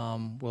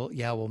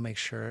 We'll make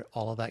sure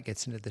all of that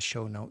gets into the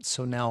show notes.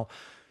 So now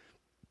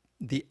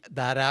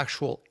that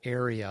actual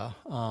area,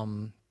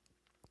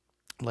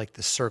 like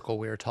the circle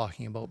we were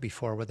talking about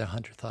before where the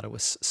hunter thought it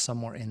was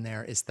somewhere in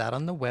there, is that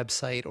on the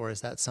website, or is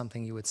that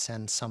something you would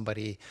send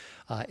somebody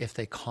if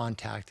they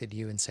contacted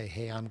you and say,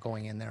 hey, I'm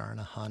going in there on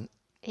a hunt?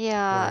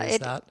 Yeah, Where is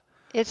that?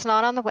 It's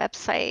not on the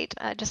website.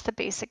 Just the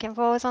basic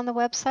info is on the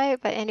website,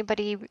 but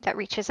anybody that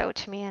reaches out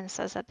to me and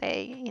says that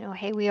they,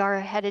 hey, we are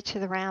headed to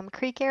the Ram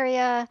Creek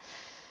area,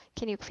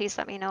 can you please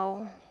let me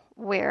know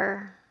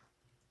where?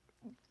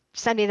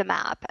 Send me the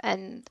map,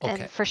 and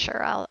for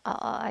sure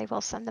I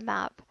will send the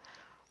map.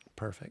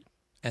 Perfect.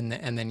 And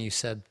then you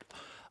said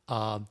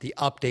the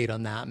update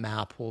on that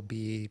map will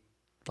be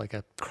like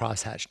a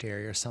crosshatched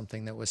area or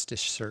something that was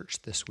just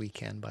searched this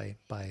weekend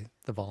by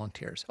the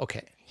volunteers.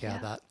 Okay.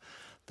 Yeah.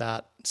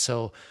 That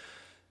so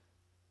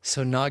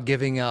not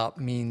giving up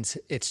means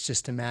it's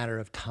just a matter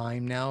of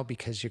time now,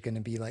 because you're going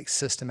to be like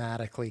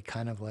systematically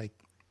kind of like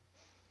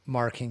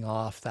marking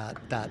off that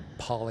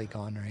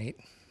polygon, right?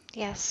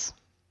 Yes.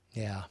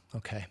 Yeah.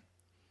 Okay.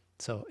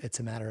 So it's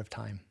a matter of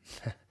time.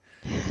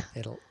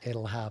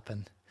 It'll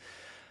happen.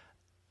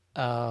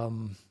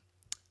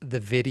 The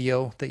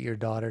video that your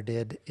daughter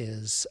did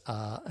is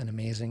an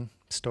amazing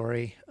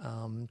story.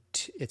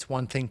 It's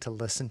one thing to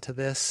listen to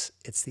this.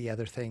 It's the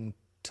other thing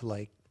to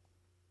like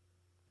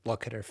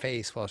look at her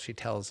face while she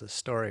tells the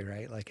story,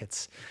 right? Like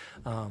it's,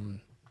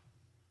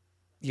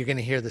 you're going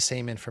to hear the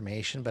same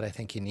information, but I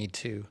think you need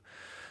to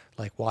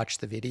like watch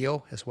the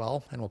video as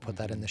well. And we'll put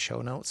that in the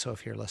show notes. So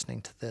if you're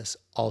listening to this,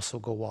 also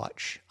go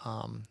watch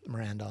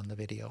Miranda on the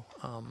video.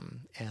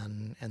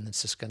 And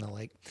it's just going to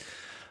like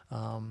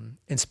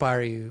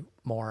inspire you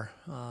more,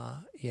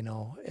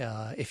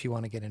 if you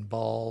want to get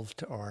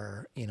involved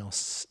or,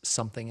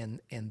 something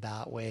in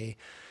that way.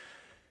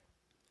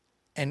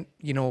 And,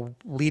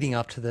 leading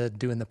up to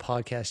doing the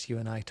podcast, you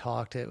and I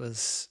talked,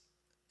 it's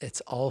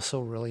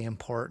also really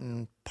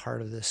important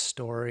part of this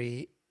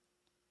story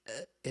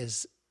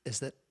is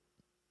that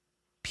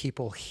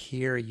people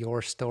hear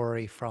your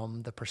story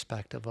from the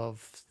perspective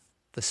of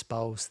the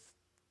spouse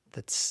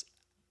that's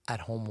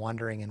at home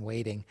wondering and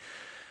waiting.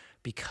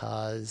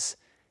 Because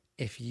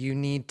if you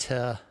need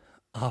to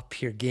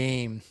up your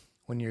game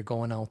when you're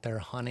going out there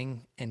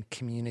hunting and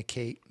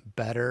communicate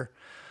better,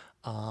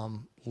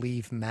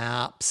 leave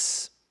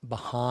maps,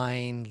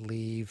 behind,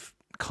 leave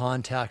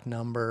contact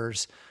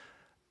numbers,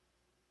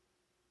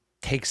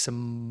 take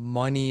some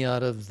money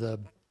out of the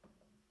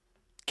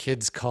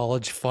kids'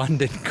 college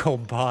fund and go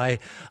buy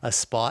a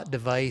spot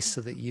device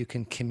so that you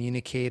can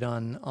communicate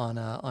on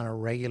a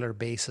regular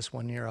basis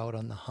when you're out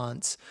on the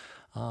hunts.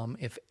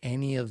 If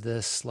any of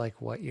this,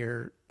 like what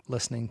you're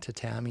listening to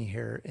Tammy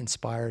here,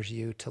 inspires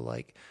you to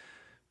like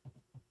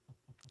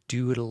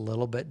do it a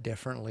little bit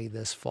differently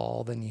this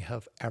fall than you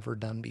have ever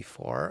done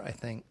before, I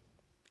think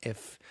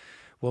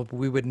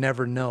we would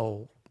never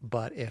know,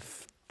 but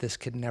if this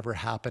could never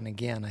happen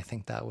again, I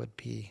think that would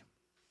be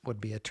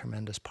a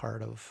tremendous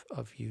part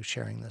of you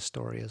sharing this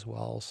story as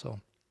well.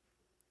 So,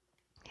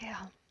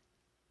 Yeah.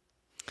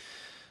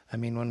 I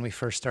mean, when we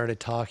first started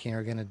talking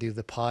or going to do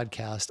the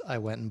podcast, I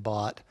went and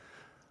bought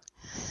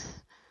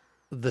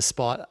the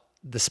spot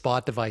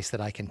device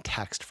that I can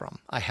text from.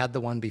 I had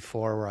the one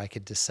before where I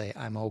could just say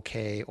I'm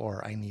okay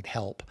or I need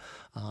help.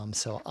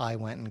 So I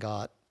went and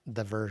got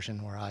the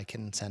version where I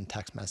can send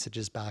text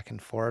messages back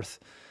and forth.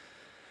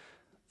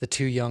 The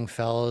two young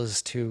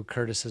fellows, two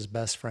Curtis's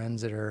best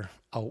friends that are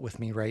out with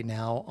me right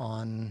now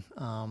on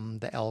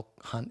the elk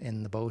hunt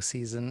in the bow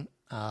season,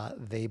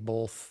 they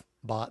both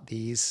bought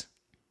these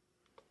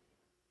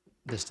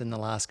just in the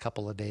last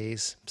couple of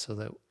days so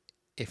that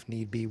if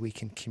need be, we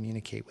can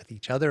communicate with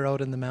each other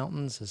out in the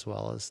mountains as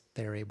well as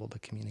they're able to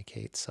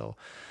communicate. So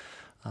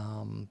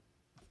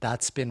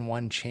that's been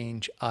one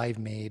change I've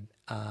made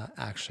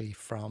actually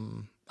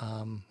from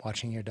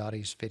watching your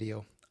daughter's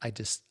video.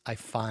 I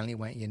finally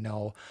went,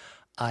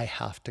 I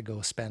have to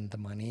go spend the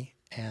money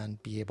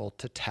and be able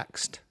to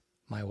text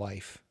my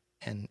wife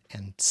and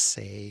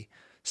say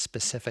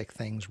specific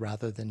things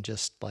rather than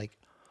just like,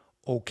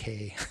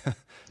 okay,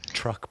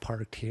 truck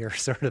parked here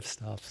sort of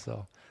stuff.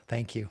 So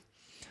thank you.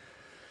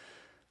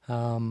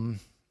 Any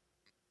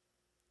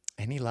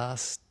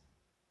last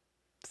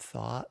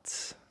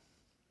thoughts,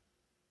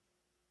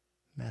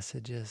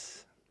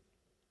 messages?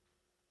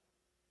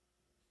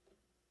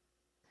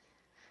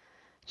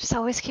 Just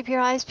always keep your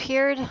eyes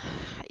peeled,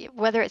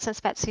 whether it's in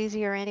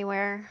Spatsizi or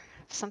anywhere.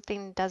 If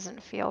something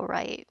doesn't feel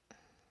right,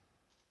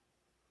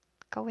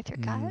 go with your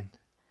gut.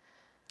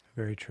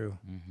 Very true.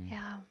 Mm-hmm.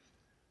 Yeah.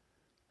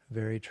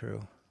 Very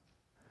true.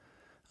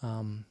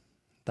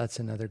 That's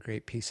another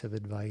great piece of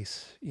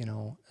advice,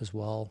 as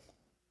well.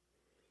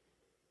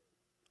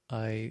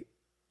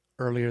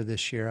 Earlier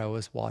this year, I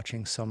was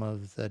watching some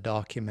of the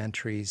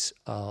documentaries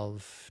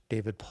of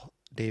David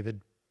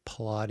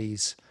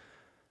Pilates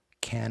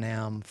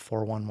Can-Am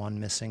 411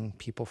 missing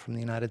people from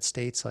the United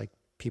States, like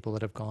people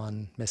that have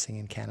gone missing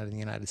in Canada and the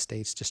United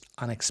States, just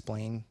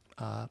unexplained,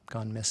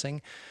 gone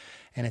missing.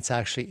 And it's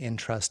actually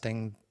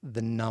interesting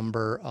the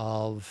number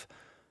of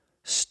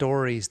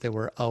stories that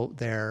were out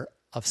there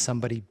of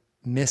somebody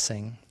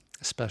missing,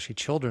 especially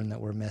children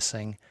that were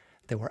missing,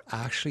 that were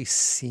actually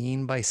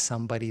seen by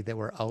somebody that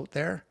were out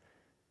there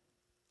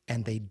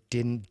and they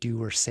didn't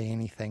do or say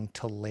anything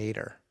till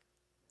later.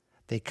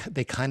 They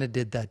kind of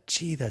did that,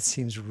 that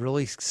seems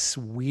really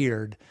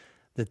weird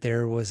that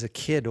there was a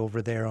kid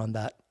over there on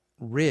that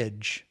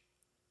ridge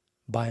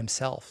by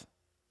himself.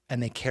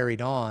 And they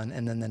carried on,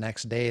 and then the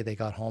next day they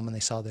got home and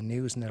they saw the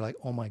news and they're like,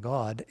 "Oh my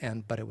God!"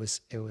 But it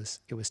was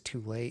too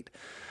late.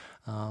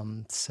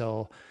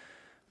 So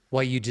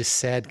what you just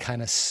said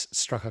kind of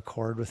struck a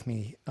chord with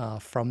me.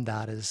 From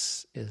that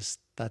is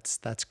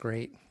that's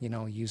great.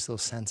 Use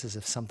those senses.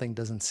 If something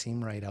doesn't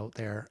seem right out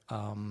there,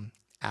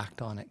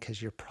 act on it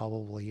because your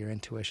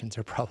intuitions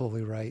are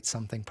probably right.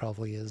 Something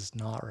probably is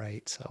not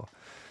right. So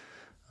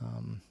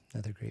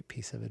another great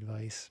piece of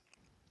advice.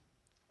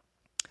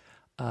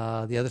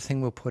 The other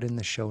thing we'll put in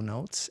the show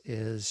notes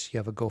is you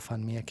have a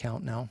GoFundMe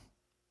account now.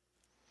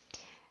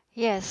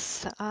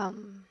 Yes,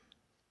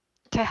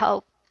 to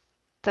help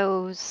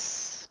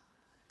those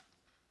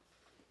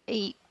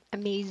 8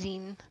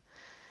 amazing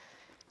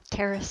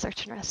terrorist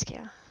search and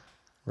rescue.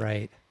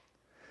 Right.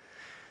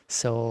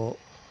 So,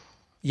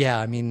 yeah,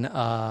 I mean,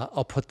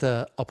 I'll put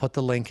the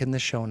link in the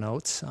show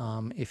notes.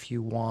 If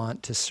you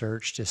want to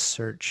search, just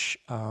search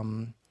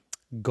do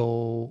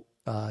the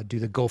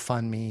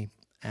GoFundMe.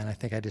 And I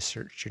think I just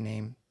searched your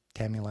name,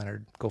 Tammy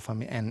Leonard,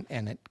 GoFundMe,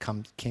 and it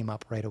came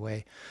up right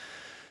away.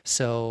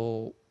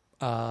 So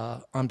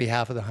on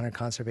behalf of the Hunter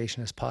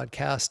Conservationist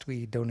Podcast,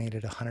 we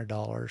donated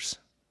 $100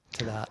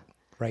 to that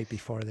right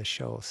before the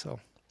show. So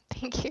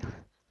Thank you.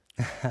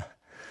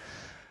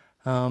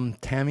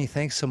 Tammy,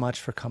 thanks so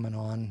much for coming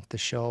on the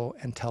show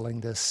and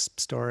telling this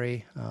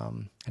story. I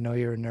know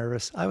you were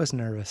nervous. I was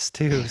nervous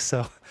too.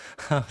 So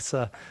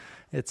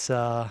it's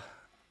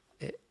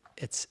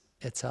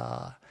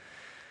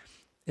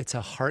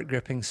a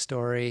heart-gripping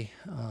story.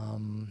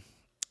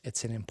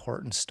 It's an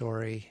important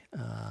story.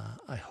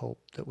 I hope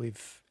that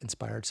we've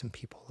inspired some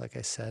people, like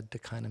I said, to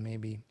kind of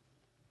maybe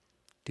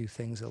do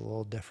things a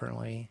little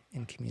differently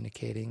in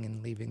communicating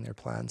and leaving their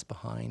plans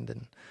behind.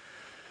 And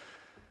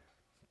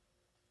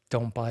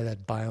don't buy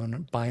that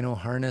Bino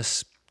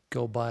harness.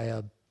 Go buy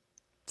a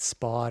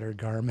Spot or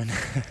Garmin,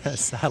 a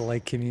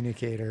satellite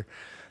communicator,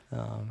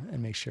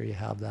 and make sure you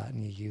have that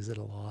and you use it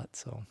a lot.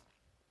 So.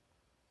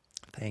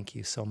 Thank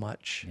you so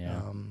much.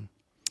 Yeah.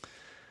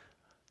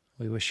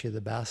 We wish you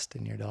the best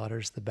and your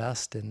daughters the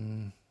best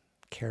in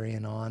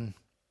carrying on,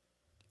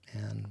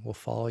 and we'll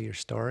follow your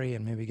story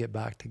and maybe get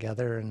back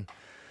together and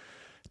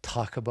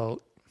talk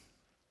about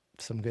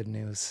some good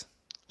news.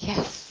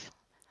 Yes.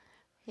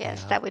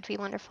 Yes, Yeah. that would be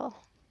wonderful.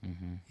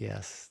 Mm-hmm.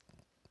 Yes.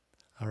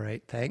 All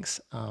right.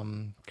 Thanks.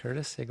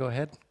 Curtis, go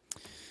ahead.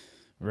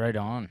 Right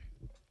on.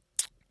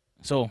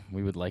 So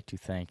we would like to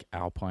thank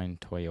Alpine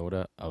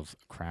Toyota of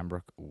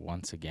Cranbrook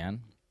once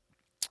again.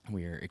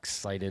 We are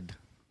excited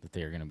that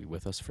they are going to be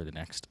with us for the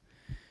next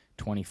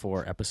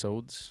 24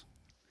 episodes.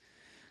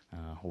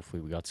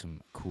 Hopefully we got some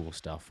cool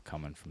stuff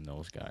coming from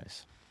those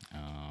guys.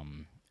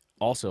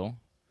 Also,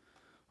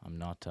 I'm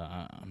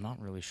not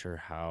really sure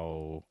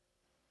how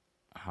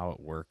it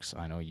works.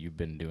 I know you've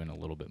been doing a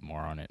little bit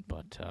more on it,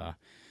 but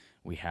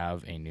we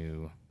have a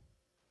new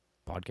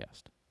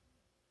podcast.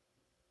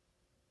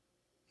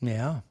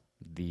 Yeah.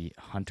 The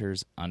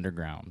Hunters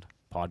Underground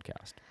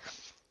podcast.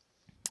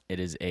 It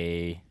is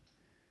a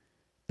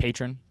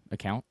patron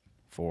account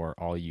for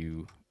all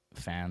you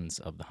fans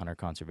of the Hunter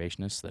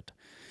Conservationists that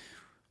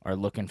are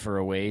looking for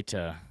a way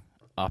to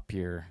up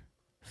your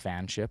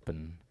fanship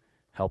and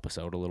help us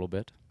out a little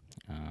bit.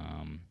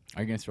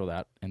 Are you going to throw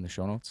that in the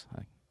show notes?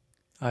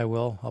 I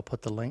will. I'll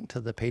put the link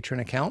to the patron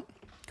account.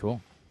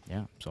 Cool.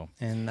 Yeah. So.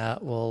 And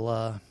that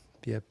will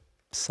be a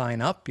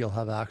sign up. You'll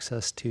have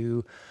access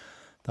to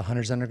the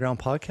Hunters Underground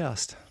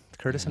podcast,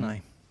 Curtis and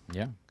I.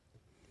 Yeah.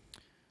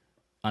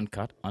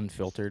 Uncut,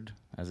 unfiltered,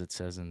 as it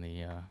says in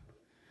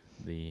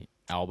the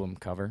album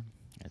cover.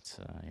 It's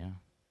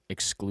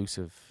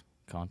exclusive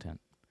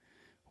content.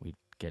 We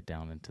get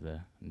down into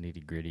the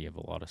nitty gritty of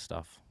a lot of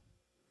stuff.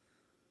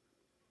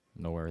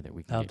 Nowhere that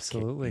we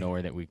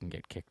can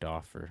get kicked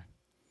off for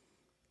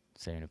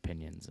saying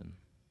opinions and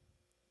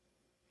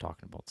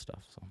talking about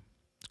stuff. So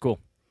it's cool.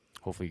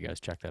 Hopefully you guys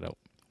check that out.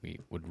 We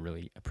would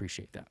really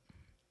appreciate that.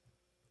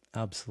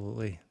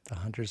 Absolutely. The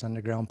Hunters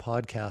Underground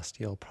podcast.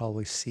 You'll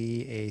probably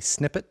see a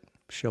snippet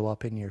show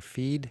up in your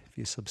feed if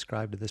you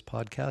subscribe to this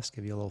podcast,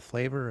 give you a little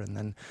flavor, and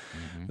then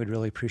we'd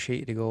really appreciate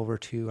you to go over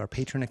to our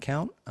patron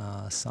account,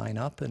 sign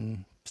up,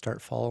 and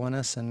start following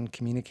us and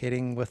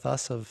communicating with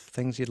us of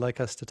things you'd like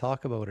us to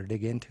talk about or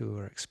dig into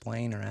or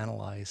explain or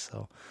analyze.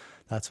 So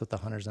that's what the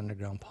Hunters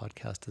Underground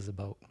podcast is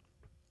about.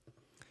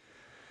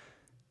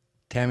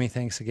 Tammy,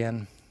 thanks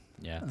again.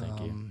 Yeah,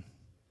 thank you.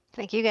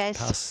 Thank you,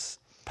 guys.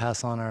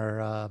 Pass on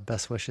our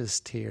best wishes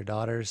to your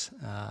daughters.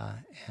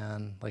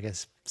 And like I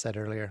said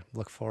earlier,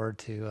 look forward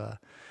to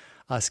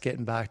us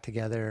getting back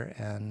together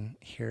and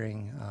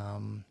hearing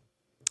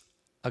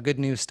a good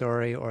news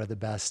story or the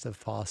best of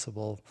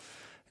possible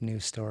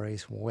news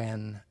stories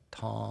when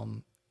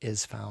Tom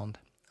is found.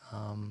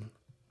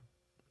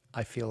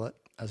 I feel it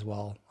as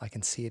well. I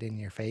can see it in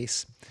your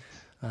face.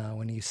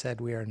 When you said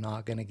we are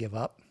not going to give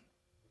up,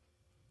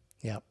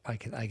 yeah, I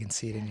can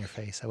see it in your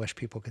face. I wish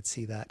people could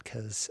see that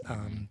because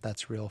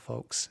that's real,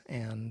 folks,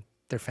 and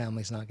their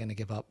family's not going to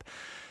give up.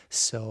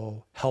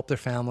 So help their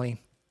family.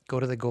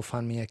 Go to the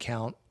GoFundMe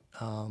account,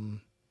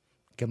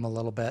 give them a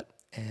little bit,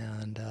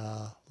 and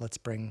let's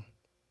bring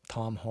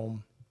Tom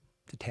home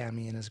to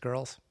Tammy and his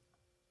girls.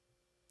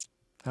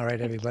 All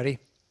right, everybody.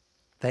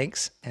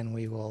 Thanks, and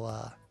we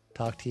will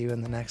talk to you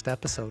in the next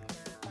episode.